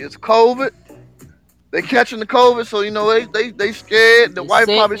man. It's COVID. They catching the COVID, so they scared. The They wife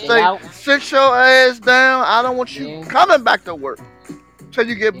sick, probably they say, out. "Sit your ass down. I don't want you Yeah. coming back to work till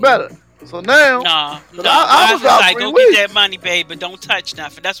you get Yeah. better." So now, No. I was out like, 3 go weeks. get that money, babe, but don't touch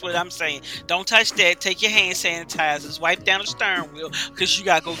nothing. That's what I'm saying. Don't touch that. Take your hand sanitizers, wipe down the steering wheel, because you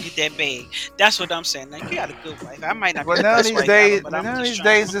gotta go get that bag. That's what I'm saying. Like, you got a good wife. I might not be Well, the now best these wife days, ever, but I'm just these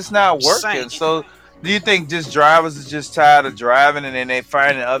trying. days, it's not I'm saying. working. So, do you think just drivers are just tired of driving and then they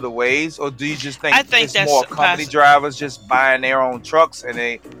finding other ways, or do you just think, I think it's that's more company drivers just buying their own trucks and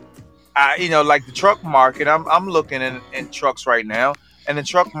they, like the truck market? I'm looking in trucks right now, and the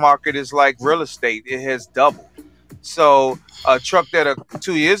truck market is like real estate. It has doubled. So a truck that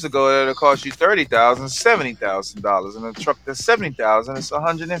 2 years ago that'll cost you $30,000, $70,000, and a truck that's $70,000 is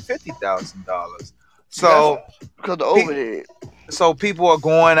 $150,000. So because the overhead. so people are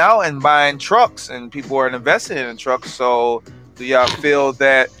going out and buying trucks, and people are investing in trucks. So do y'all feel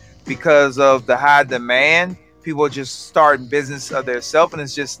that because of the high demand, people are just starting business of themselves, and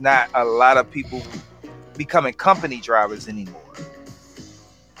it's just not a lot of people becoming company drivers anymore?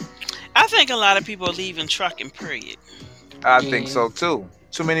 I think a lot of people are leaving trucking, period. I think so too.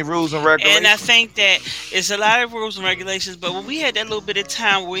 Too many rules and regulations. And I think that it's a lot of rules and regulations, but when we had that little bit of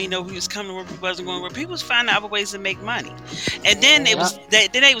time where we was coming to work, we wasn't going to work, people was finding other ways to make money. And then they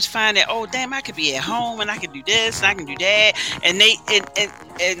was finding, oh damn, I could be at home and I can do this and I can do that. And they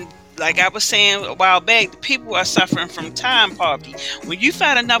and like I was saying a while back, the people are suffering from time poverty. When you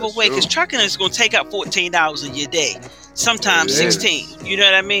find another way, because trucking is going to take up 14 hours of your day. Sometimes 16, you know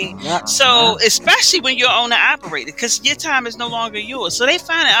what I mean? Yep. So, especially when you're owner operator, because your time is no longer yours. So, they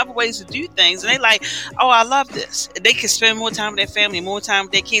find other ways to do things, and they like, oh, I love this. They can spend more time with their family, more time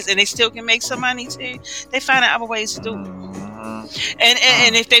with their kids, and they still can make some money too. They find other ways to do it.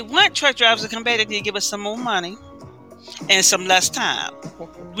 And if they want truck drivers to come back, they need to give us some more money and some less time.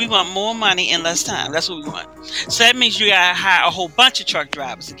 We want more money and less time. That's what we want. So, that means you got to hire a whole bunch of truck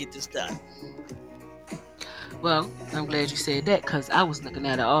drivers to get this done. Well, I'm glad you said that because I was looking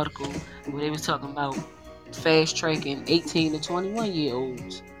at an article where they was talking about fast tracking 18 to 21 year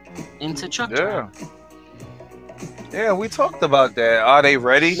olds into truck driving. Yeah, we talked about that. Are they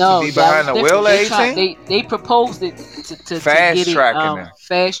ready No, to be behind the wheel at 18? They proposed it to Fast get it, tracking them.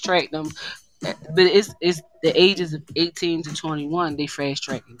 fast track them, but it's the ages of 18 to 21. They fast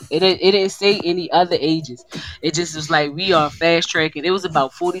tracking. It didn't say any other ages. It just was like we are fast tracking. It was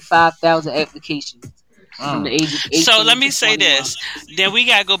about 45,000 applications. From the age of 18 so let me to say 21. this. Then we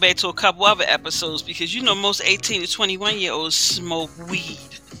gotta go back to a couple other episodes because most 18 to 21 year olds smoke weed.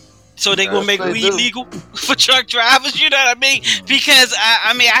 So they gonna make weed legal for truck drivers. You know what I mean? Because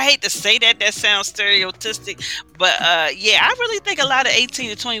I hate to say that. That sounds stereotypic, but yeah, I really think a lot of 18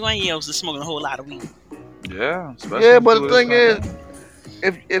 to 21 year olds are smoking a whole lot of weed. Yeah. But the thing is,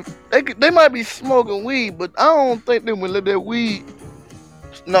 if they might be smoking weed, but I don't think they would let that weed.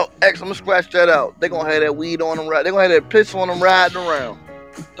 No, I'm gonna scratch that out. They gonna have that weed on them, right? They gonna have that piss on them riding around.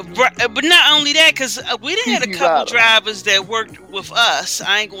 But not only that, because we didn't have a couple Rider. drivers that worked with us.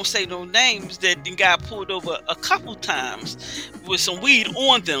 I ain't gonna say no names that got pulled over a couple times with some weed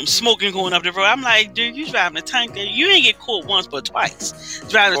on them, smoking going up the road. I'm like, dude, you driving a tanker. You ain't get caught once but twice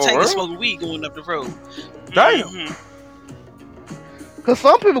driving a tanker really? smoking weed going up the road. Damn. Mhm. Cause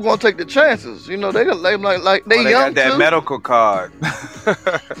some people gonna take the chances. You know, they like they They young got that too. medical card.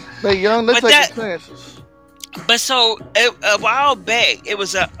 They young. They But take that- the chances. But so a while back, it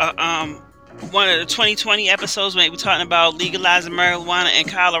was one of the 2020 episodes when they were talking about legalizing marijuana in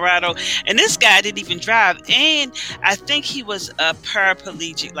Colorado, and this guy didn't even drive, and I think he was a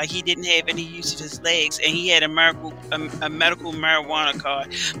paraplegic, like he didn't have any use of his legs, and he had a medical marijuana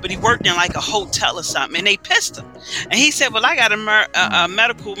card, but he worked in like a hotel or something, and they pissed him, and he said, "Well, I got a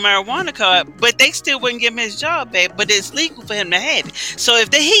medical marijuana card, but they still wouldn't give him his job back, but it's legal for him to have it." So if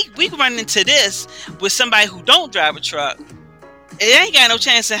we run into this with somebody who don't drive a truck, it ain't got no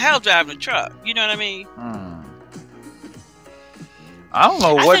chance in hell driving a truck. You know what I mean? I don't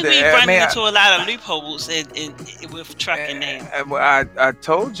know I what think we run into a lot of loopholes with trucking now. I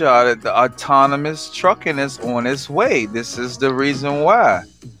told y'all that the autonomous trucking is on its way. This is the reason why.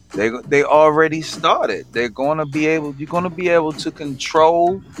 They already started. You're gonna be able to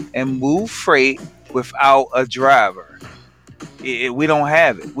control and move freight without a driver. We don't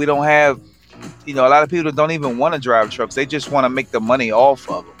have it. We don't have, a lot of people don't even want to drive trucks. They just want to make the money off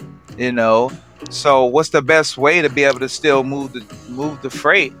of them. So what's the best way to be able to still move the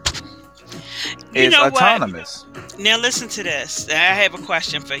freight? It's autonomous. What? Now listen to this. I have a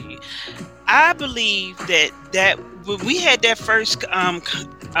question for you. I believe that when we had that first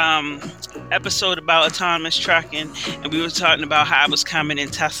episode about autonomous trucking, and we were talking about how it was coming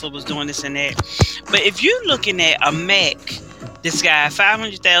and Tesla was doing this and that. But if you're looking at a Mac, this guy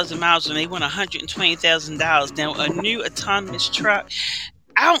 500,000 miles and they want $120,000. Now a new autonomous truck,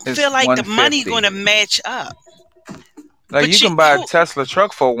 I don't feel like the money's going to match up. Like you can buy a Tesla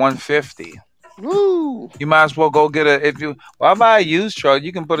truck for $150,000. Woo! You might as well go get I buy a used truck.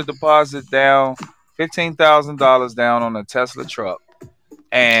 You can put a deposit down, $15,000 down on a Tesla truck,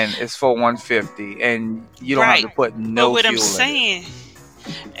 and it's for $150,000, and you don't have to put no fuel in it.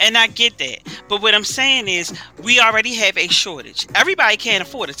 And I get that, but what I'm saying is we already have a shortage. Everybody can't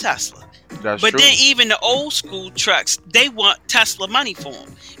afford a Tesla. That's but true. Then even the old school trucks, they want Tesla money for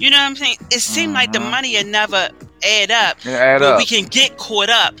them. You know what I'm saying? It seemed like the money would never add up. We can get caught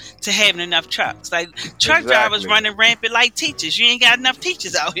up to having enough trucks. Like truck drivers running rampant like teachers. You ain't got enough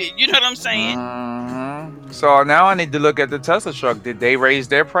teachers out here. You know what I'm saying? So now I need to look at the Tesla truck. Did they raise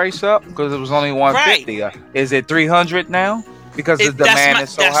their price up? Because it was only $150,000. Right. Is it $300,000 now? Because the demand is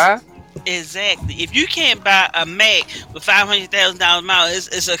so high? Exactly. If you can't buy a Mac with $500,000 miles,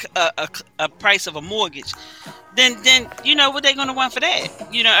 it's a price of a mortgage. Then you know what they're gonna want for that?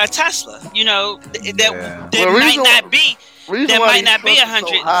 A Tesla. That might not be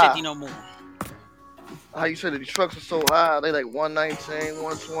 150 no more. How you said that these trucks are so high? They like 119,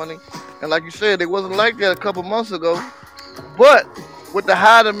 120, and like you said, it wasn't like that a couple months ago. But with the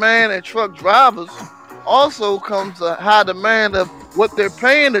high demand in truck drivers, also comes a high demand of what they're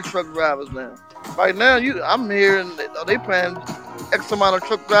paying the truck drivers now. Right now, I'm hearing they paying X amount of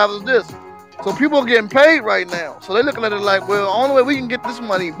truck drivers this. So people are getting paid right now. So they're looking at it like, well, the only way we can get this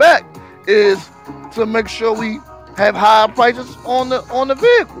money back is to make sure we have higher prices on the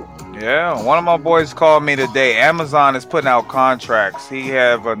vehicle. Yeah, one of my boys called me today. Amazon is putting out contracts. He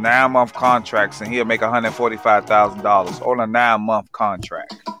have a 9-month contracts, and he'll make $145,000 on a 9-month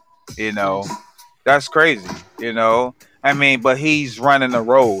contract. That's crazy, I mean, but he's running the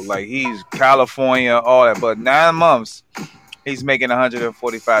road. Like, he's California, all that. But 9 months, he's making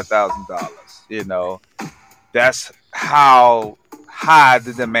 $145,000, That's how high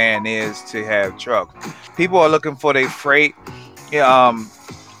the demand is to have trucks. People are looking for their freight.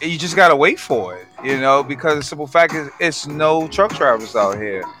 You just got to wait for it, because the simple fact is it's no truck drivers out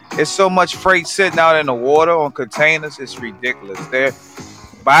here. It's so much freight sitting out in the water on containers. It's ridiculous.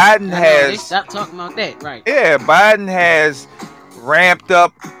 Biden has stop talking about that, right? Yeah, Biden has ramped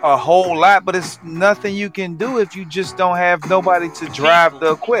up a whole lot, but it's nothing you can do if you just don't have nobody to drive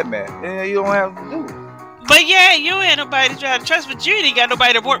the equipment. You don't have to do it. But yeah, you ain't nobody to drive the trucks, but you ain't got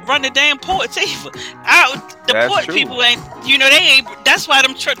nobody to run the damn ports either. The port true. People ain't, they ain't. That's why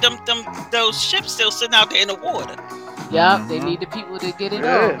those ships still sitting out there in the water. Yup, they need the people to get it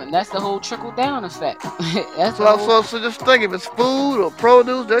off, and that's the whole trickle down effect. So just think, if it's food or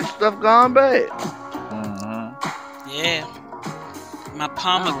produce, that stuff gone bad. Yeah, my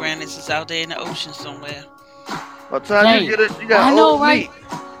pomegranates is out there in the ocean somewhere. By the time you get it, you got meat.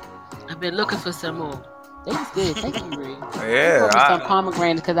 I've been looking for some more. They was good. Thank you, Ray. Yeah, some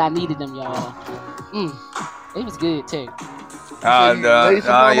pomegranates because I needed them, y'all. They was good too. Y'all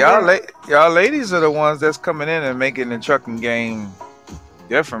ladies are the ones that's coming in and making the trucking game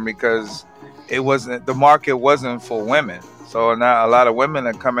different, because the market wasn't for women. So now a lot of women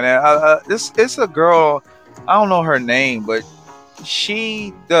are coming in. It's a girl, I don't know her name, but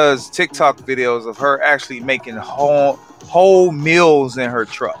she does TikTok videos of her actually making whole meals in her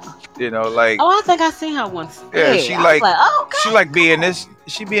truck. I think I seen her once. Yeah, she being this.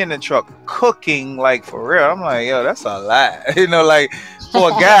 She be in the truck cooking, like, for real. I'm like, yo, that's a lot. Like, for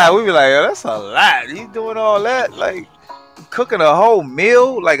a guy, we be like, yo, that's a lot. You doing all that, like cooking a whole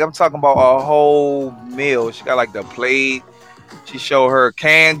meal? Like, I'm talking about a whole meal. She got like the plate. She showed her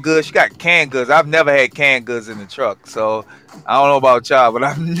canned goods. She got canned goods. I've never had canned goods in the truck, so I don't know about y'all, but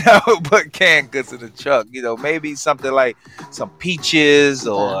I've never put canned goods in the truck. Maybe something like some peaches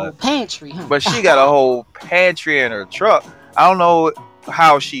or pantry. Huh? But she got a whole pantry in her truck. I don't know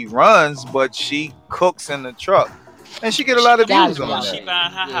how she runs, but she cooks in the truck, and she get a lot of That's views on right. She that.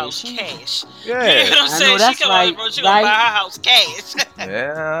 buying her Yeah, house she- cash. Yeah. You know what I'm I saying? know that's She come out, right, bro. She gonna buy right? her house cash.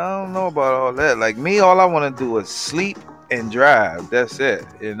 Yeah, I don't know about all that. Like me, all I want to do is sleep and drive. That's it,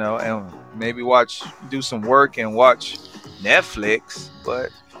 and maybe do some work and watch Netflix. But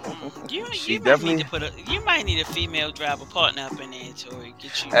You she you might need definitely. to you might need a female driver partner up in there, Tori.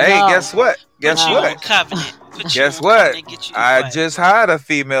 Get you Hey, No. guess what? put Guess you No. on what? covenant. Put you Guess on what? covenant. Get you I what? just hired a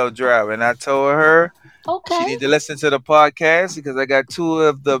female driver, and I told her she Okay. need to listen to the podcast because I got two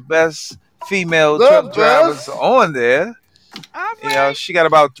of the best female The truck drivers best. on there. All right. She got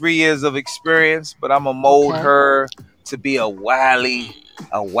about 3 years of experience, but I'm gonna mold Okay. her to be a wily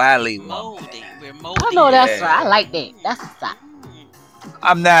woman. Molding. We're I molding. know that's Yeah. right. I like that. That's what's up.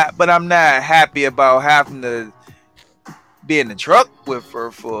 I'm not happy about having to be in the truck with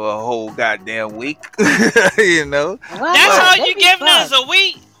her for a whole goddamn week. Well, That's yeah, all that'd you be giving fun. us a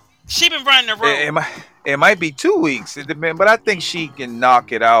week. She been running the road. It might be 2 weeks. It depends, but I think she can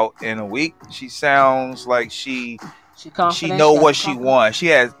knock it out in a week. She sounds like she confident. know She what has she confidence.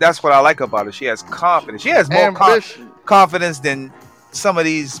 wants. That's what I like about her. She has confidence. She has more Ambition. confidence than some of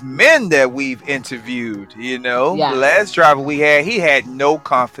these men that we've interviewed. Yeah. The last driver we had, he had no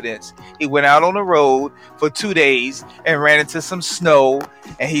confidence. He went out on the road for 2 days and ran into some snow,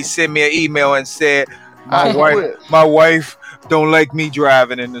 and he sent me an email and said, I "My quit. wife don't like me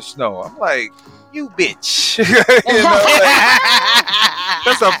driving in the snow." I'm like, "You bitch!"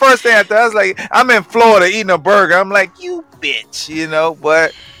 That's the first thing I thought. I was like, I'm in Florida eating a burger. I'm like, "You bitch,"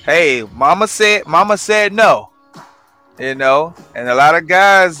 But hey, Mama said no. And a lot of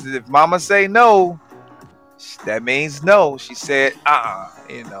guys, if Mama say no, that means no. She said, But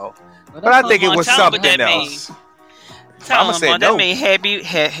I think it was Tell 'em what something that else. Tell Mama him, said that no. mean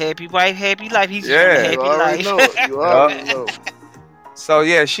happy wife, happy life. He's just Yeah. a happy You already life. know it. You already know. So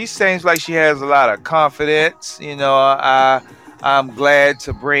yeah, she seems like she has a lot of confidence. I'm glad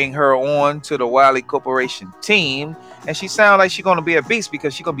to bring her on to the Wiley Corporation team, and she sounds like she's gonna be a beast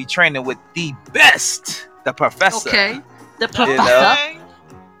because she's gonna be training with the best, the professor. Okay. The You professor. know? Okay.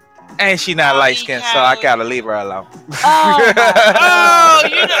 And she not light skinned, so I gotta leave her alone. Oh my Oh,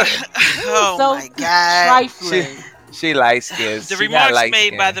 you know. Oh so my God. trifling. She light skinned. The remarks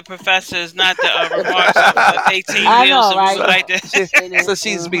made by the professor is not the remarks of 18 I wheels. know, right? Like that. So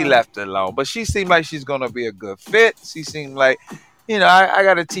she's be left alone, but she seemed like she's gonna be a good fit. She seemed like, I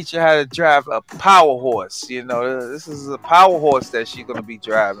gotta teach her how to drive a power horse. This is a power horse that she's gonna be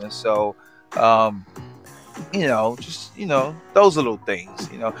driving. So, those little things.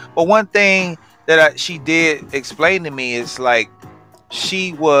 But one thing that she did explain to me is like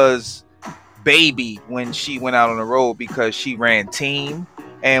she was baby when she went out on the road because she ran team,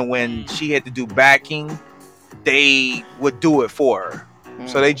 and when she had to do backing, they would do it for her.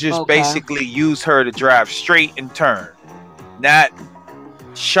 So they just Okay. basically use her to drive straight and turn, not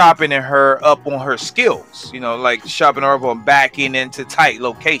sharpening her up on her skills, like sharpening her up on backing into tight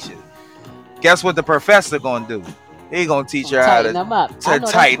locations. Guess what the professor gonna do? He gonna teach her how Tighten to them up. I know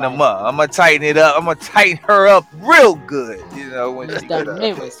that's tighten right. them up. I'm gonna tighten it up. I'm gonna tighten her up real good. When Use she the get up.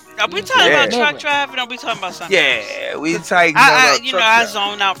 mirrors. Are we Use talking the Yeah. about truck mirrors. driving or are we talking about something else? Yeah, we tighten them I up. truck I driving.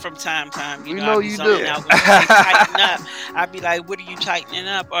 zone out from time to time. We I know be you zoning do. out when you say tighten up. I'd be like, what are you tightening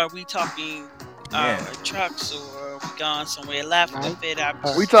up? Are we talking Yeah. trucks or are we going somewhere left Right. to fit our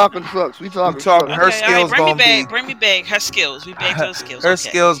We talking trucks. We talking talking trucks. her Okay, all right, skills bring me gonna back. be Bring me back. Her skills. We back to her skills. her okay.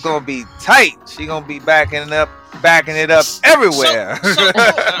 skills gonna be tight. She gonna be backing it up everywhere.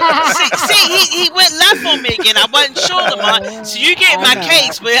 See, he went left on me again. I wasn't sure, Lamont. So you get my I know.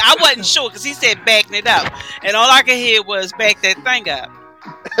 case, but I wasn't sure because he said backing it up, and all I could hear was back that thing up.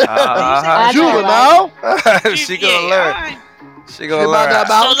 I know, Juvenile. She Yeah, gonna learn. all right. She gonna About learn. that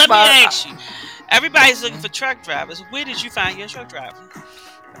So bounce let me spot. ask you. Everybody's looking for truck drivers. Where did you find your truck driver?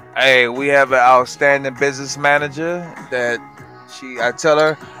 Hey, we have an outstanding business manager that I tell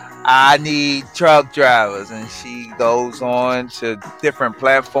her I need truck drivers, and she goes on to different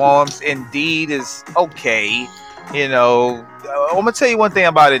platforms. Indeed is okay. I'm gonna tell you one thing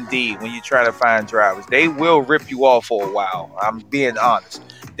about Indeed. When you try to find drivers, they will rip you off for a while. I'm being honest.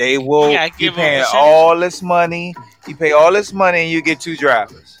 They will. Yeah, You give them paying a percentage. all this money. You pay all this money, and you get 2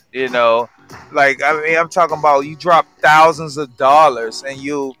 drivers. Like I'm talking about you drop thousands of dollars, and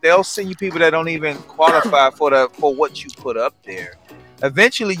they'll send you people that don't even qualify for what you put up there.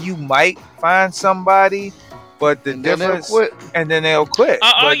 Eventually, you might find somebody, but the And then they'll difference, quit. and then they'll quit.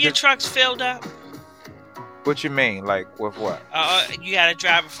 Are all But your trucks filled up? what you mean? Like with what? You got a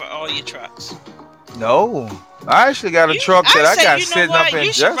driver for all your trucks? No, I actually got a truck that I say, got you know sitting up what? in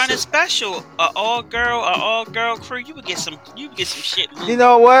You should run a Jessup. special, a all girl crew. You would get some shit moving. You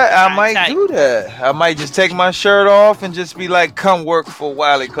know what? I I'm might trying to do that. I might just take my shirt off and just be like, "Come work for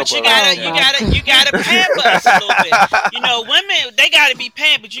Wiley But couple you of gotta, hours." Oh my you gotta pamper us a little bit. You know, women they gotta be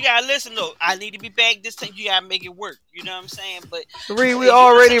pampered. You gotta listen. Look, I need to be back this time. You gotta make it work. You know what I'm saying? But Reed, we if you want some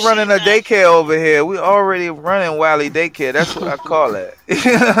already running shit a done, daycare over here. We already running Wiley Daycare. That's what I call it. You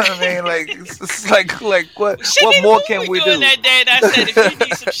know what I mean? Like, it's like what Shanita, more what can we we doing do? that day? And I said, if you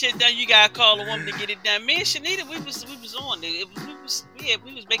need some shit done, you gotta call a woman to get it done. Me and Shanita, we was on it.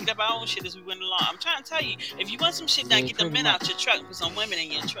 We was making up our own shit as we went along. I'm trying to tell you, if you want some shit done, Yeah, get the pretty men much. out your truck and put some women in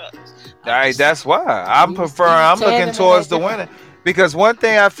your trucks. All I'm right, just that's why We was I'm looking tanning towards that the different. winner because one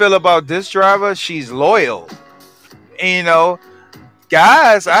thing I feel about this driver, she's loyal. And,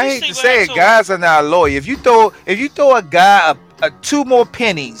 guys, Did I you hate see to what I say it, told? guys are not loyal. If you throw a guy a two more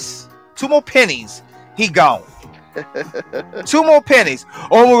pennies, he gone. Two more pennies.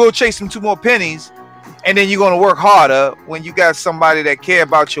 Oh, we're gonna chase him 2 more pennies, and then you're gonna work harder when you got somebody that care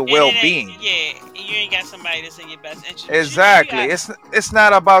about your And it well ain't, being. yeah, you ain't got somebody that's in your best interest. But you know, you Exactly. got. It's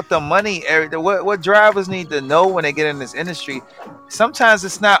not about the money. What drivers need to know when they get in this industry, sometimes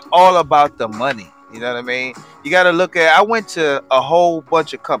it's not all about the money. You know what I mean? You got to look at. I went to a whole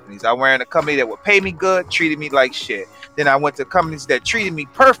bunch of companies. I went in a company that would pay me good, treated me like shit. Then I went to companies that treated me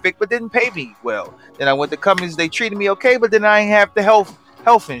perfect but didn't pay me well. Then I went to companies they treated me okay, but then I didn't have the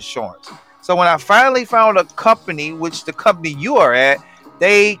health insurance. So when I finally found a company, which the company you are at,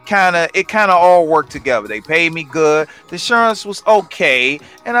 it kind of all worked together. They paid me good. The insurance was okay,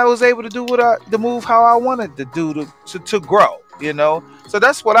 and I was able to do the move how I wanted to do to grow. So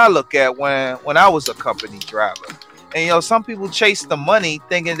that's what I look at when I was a company driver. And some people chase the money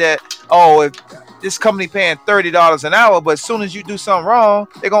thinking that, oh, if this company paying $30 an hour, but as soon as you do something wrong,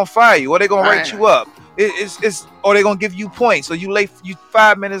 they're gonna fire you or they're gonna write Man. you up. It's or they're gonna give you points. So you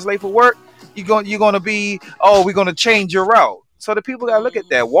 5 minutes late for work, you're gonna be, oh, we're gonna change your route. So the people gotta look at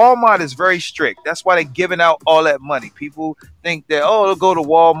that. Walmart is very strict. That's why they're giving out all that money. People think that, oh, they'll go to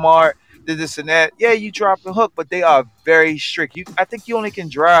Walmart, this and that. Yeah, you drop the hook, but they are very strict. I think you only can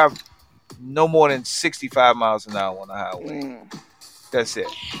drive no more than 65 miles an hour on the highway. Mm. That's it.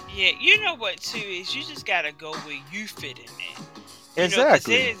 Yeah, you know what too is you just gotta go where you fit in, man. Because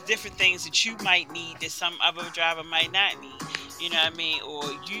Exactly. there's different things that you might need that some other driver might not need. You know what I mean? Or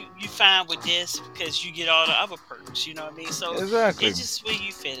you find with this because you get all the other perks. You know what I mean? So Exactly. it's just where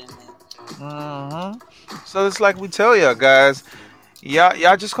you fit in there. So it's like we tell y'all guys,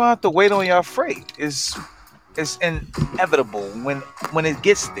 y'all just gonna have to wait on y'all freight. It's inevitable when it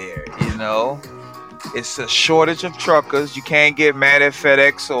gets there. It's a shortage of truckers. You can't get mad at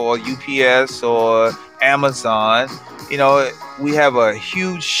FedEx or UPS or Amazon. We have a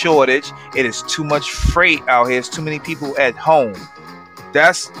huge shortage. It is too much freight out here. It's too many people at home.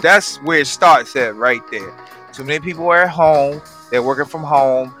 That's where it starts at right there. Too many people are at home. They're working from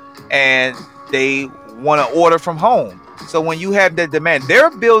home, and they want to order from home. So when you have that demand,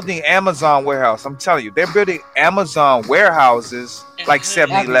 they're building Amazon warehouse. I'm telling you, they're building Amazon warehouses like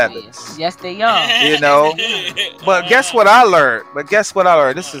Everywhere. 7-Elevens. Yes, they are. But guess what I learned?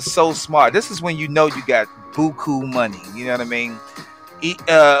 This is so smart. This is when you know you got buku money. You know what I mean?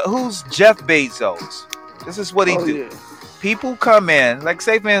 Who's Jeff Bezos? This is what he Oh do. yeah. People come in, like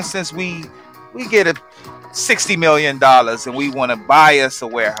say for instance, we get a $60 million and we want to buy us a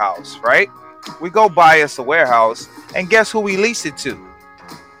warehouse, right? We go buy us a warehouse, and guess who we lease it to?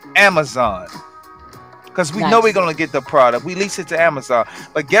 Amazon. Because we know we're Nice. gonna get the product. We lease it to Amazon.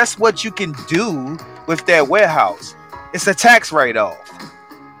 But guess what you can do with that warehouse? It's a tax write-off.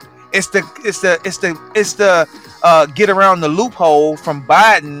 It's the get around the loophole from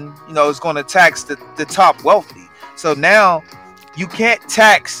Biden. It's going to tax the top wealthy. So now you can't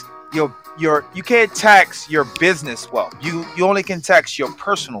tax you can't tax your business wealth. You only can tax your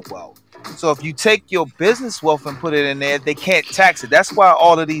personal wealth. So if you take your business wealth and put it in there, they can't tax it. That's why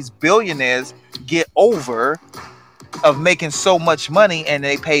all of these billionaires get over of making so much money and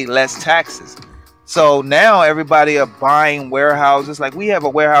they pay less taxes. So now everybody are buying warehouses. Like we have a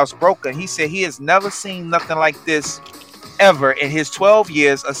warehouse broker. He said he has never seen nothing like this ever in his 12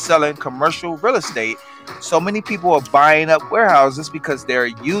 years of selling commercial real estate. So many people are buying up warehouses because they're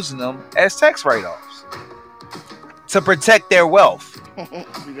using them as tax write-offs to protect their wealth.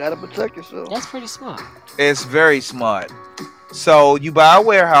 You gotta protect yourself. That's pretty smart. It's very smart. So you buy a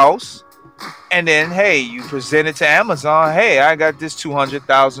warehouse, and then hey, you present it to Amazon. Hey, I got this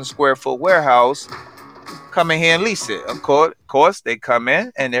 200,000 square foot warehouse. Come in here and lease it. Of course, they come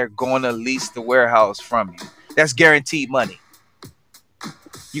in and they're going to lease the warehouse from you. That's guaranteed money.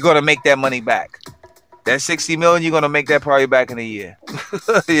 You're going to make that money back. That 60 million, you're gonna make that probably back in a year.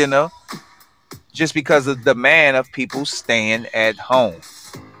 You know, just because of the demand of people staying at home.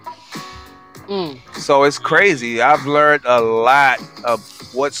 So it's crazy. I've learned a lot of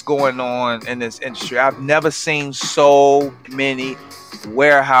what's going on in this industry. I've never seen so many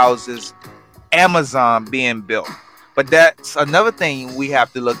warehouses, Amazon being built. But that's another thing we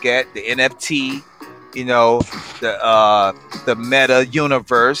have to look at: the NFT, you know, the meta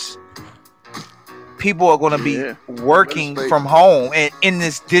universe. People are going to be working from home and in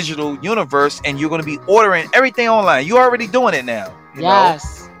this digital universe, and you're going to be ordering everything online. You're already doing it now. You know?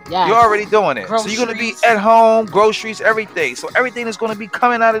 Yes. You're already doing it. Groceries. So you're going to be at home, groceries, everything. So everything is going to be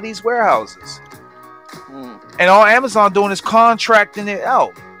coming out of these warehouses. And all Amazon doing is contracting it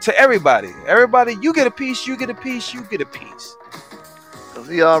out to everybody. Everybody, you get a piece, you get a piece, you get a piece. Cause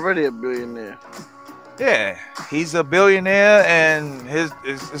he already a billionaire. Yeah, he's a billionaire, and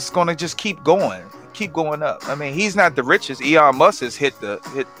it's going to just keep going up. I mean, he's not the richest. Elon Musk has hit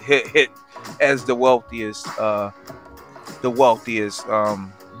as the wealthiest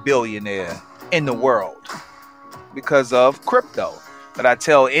billionaire in the world because of crypto. But I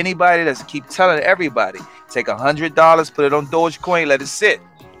tell anybody that's keep telling everybody, take $100, put it on Dogecoin, let it sit.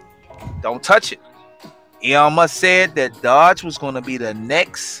 Don't touch it. Elon Musk said that Dodge was going to be the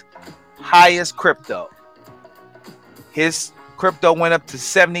next highest crypto. His crypto went up to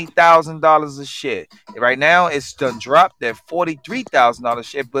 $70,000 a share. Right now, it's done dropped at $43,000 a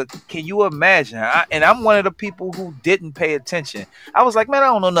share. But can you imagine? And I'm one of the people who didn't pay attention. I was like, man, I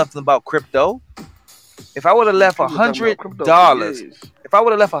don't know nothing about crypto. If I would have left $100, if I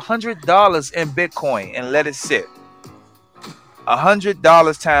would have left $100 in Bitcoin and let it sit,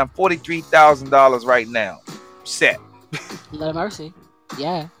 $100 times $43,000 right now, set. Lord have mercy.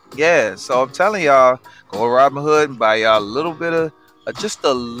 Yeah. Yeah, so I'm telling y'all, go to Robinhood and buy y'all a little bit of, just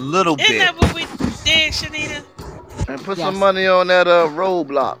a little Isn't bit. that what we did, Shanita? And put some money on that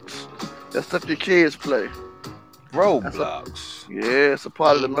Roblox. That stuff your kids play. Roblox. Yeah, it's a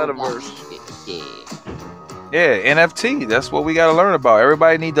part of the metaverse. Yeah, NFT. That's what we got to learn about.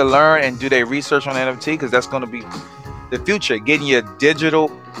 Everybody need to learn and do their research on NFT because that's going to be the future. Getting your digital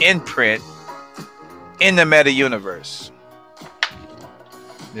imprint in the meta universe.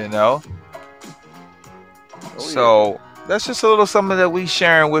 You know? So that's just a little something that we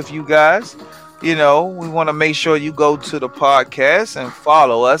sharing with you guys. You know, we want to make sure you go to the podcast and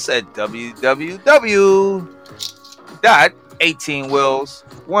follow us at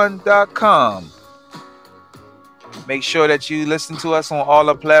www.18wheels1.com. Make sure that you listen to us on all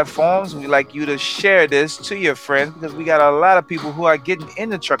the platforms. We'd like you to share this to your friends because we got a lot of people who are getting in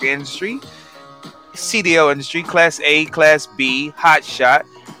the trucking industry, CDL industry, Class A, Class B, hot shot,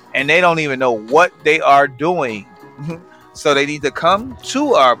 and they don't even know what they are doing. So they need to come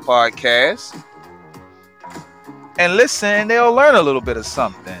to our podcast and listen, and they'll learn a little bit of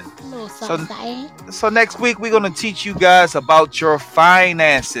something. So next week, we're going to teach you guys about your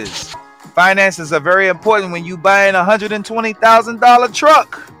finances. Finances are very important when you buying a $120,000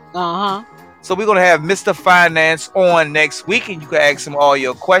 truck. So we're going to have Mr. Finance on next week, and you can ask him all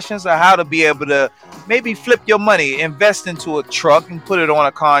your questions on how to be able to maybe flip your money, invest into a truck and put it on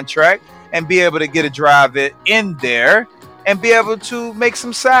a contract and be able to get a drive it in there and be able to make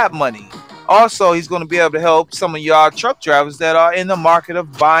some side money. Also, he's going to be able to help some of y'all truck drivers that are in the market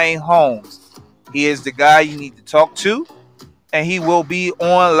of buying homes. He is the guy you need to talk to, and he will be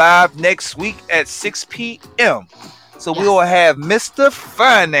on live next week at 6 p.m. So we will have Mr.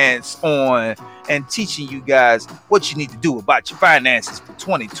 Finance on and teaching you guys what you need to do about your finances for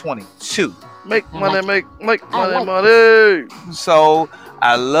 2022. Make money. So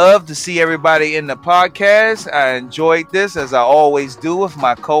I love to see everybody in the podcast. I enjoyed this as I always do with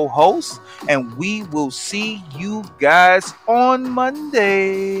my co-host. And we will see you guys on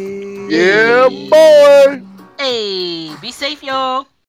Monday. Yeah, boy. Hey, be safe, y'all.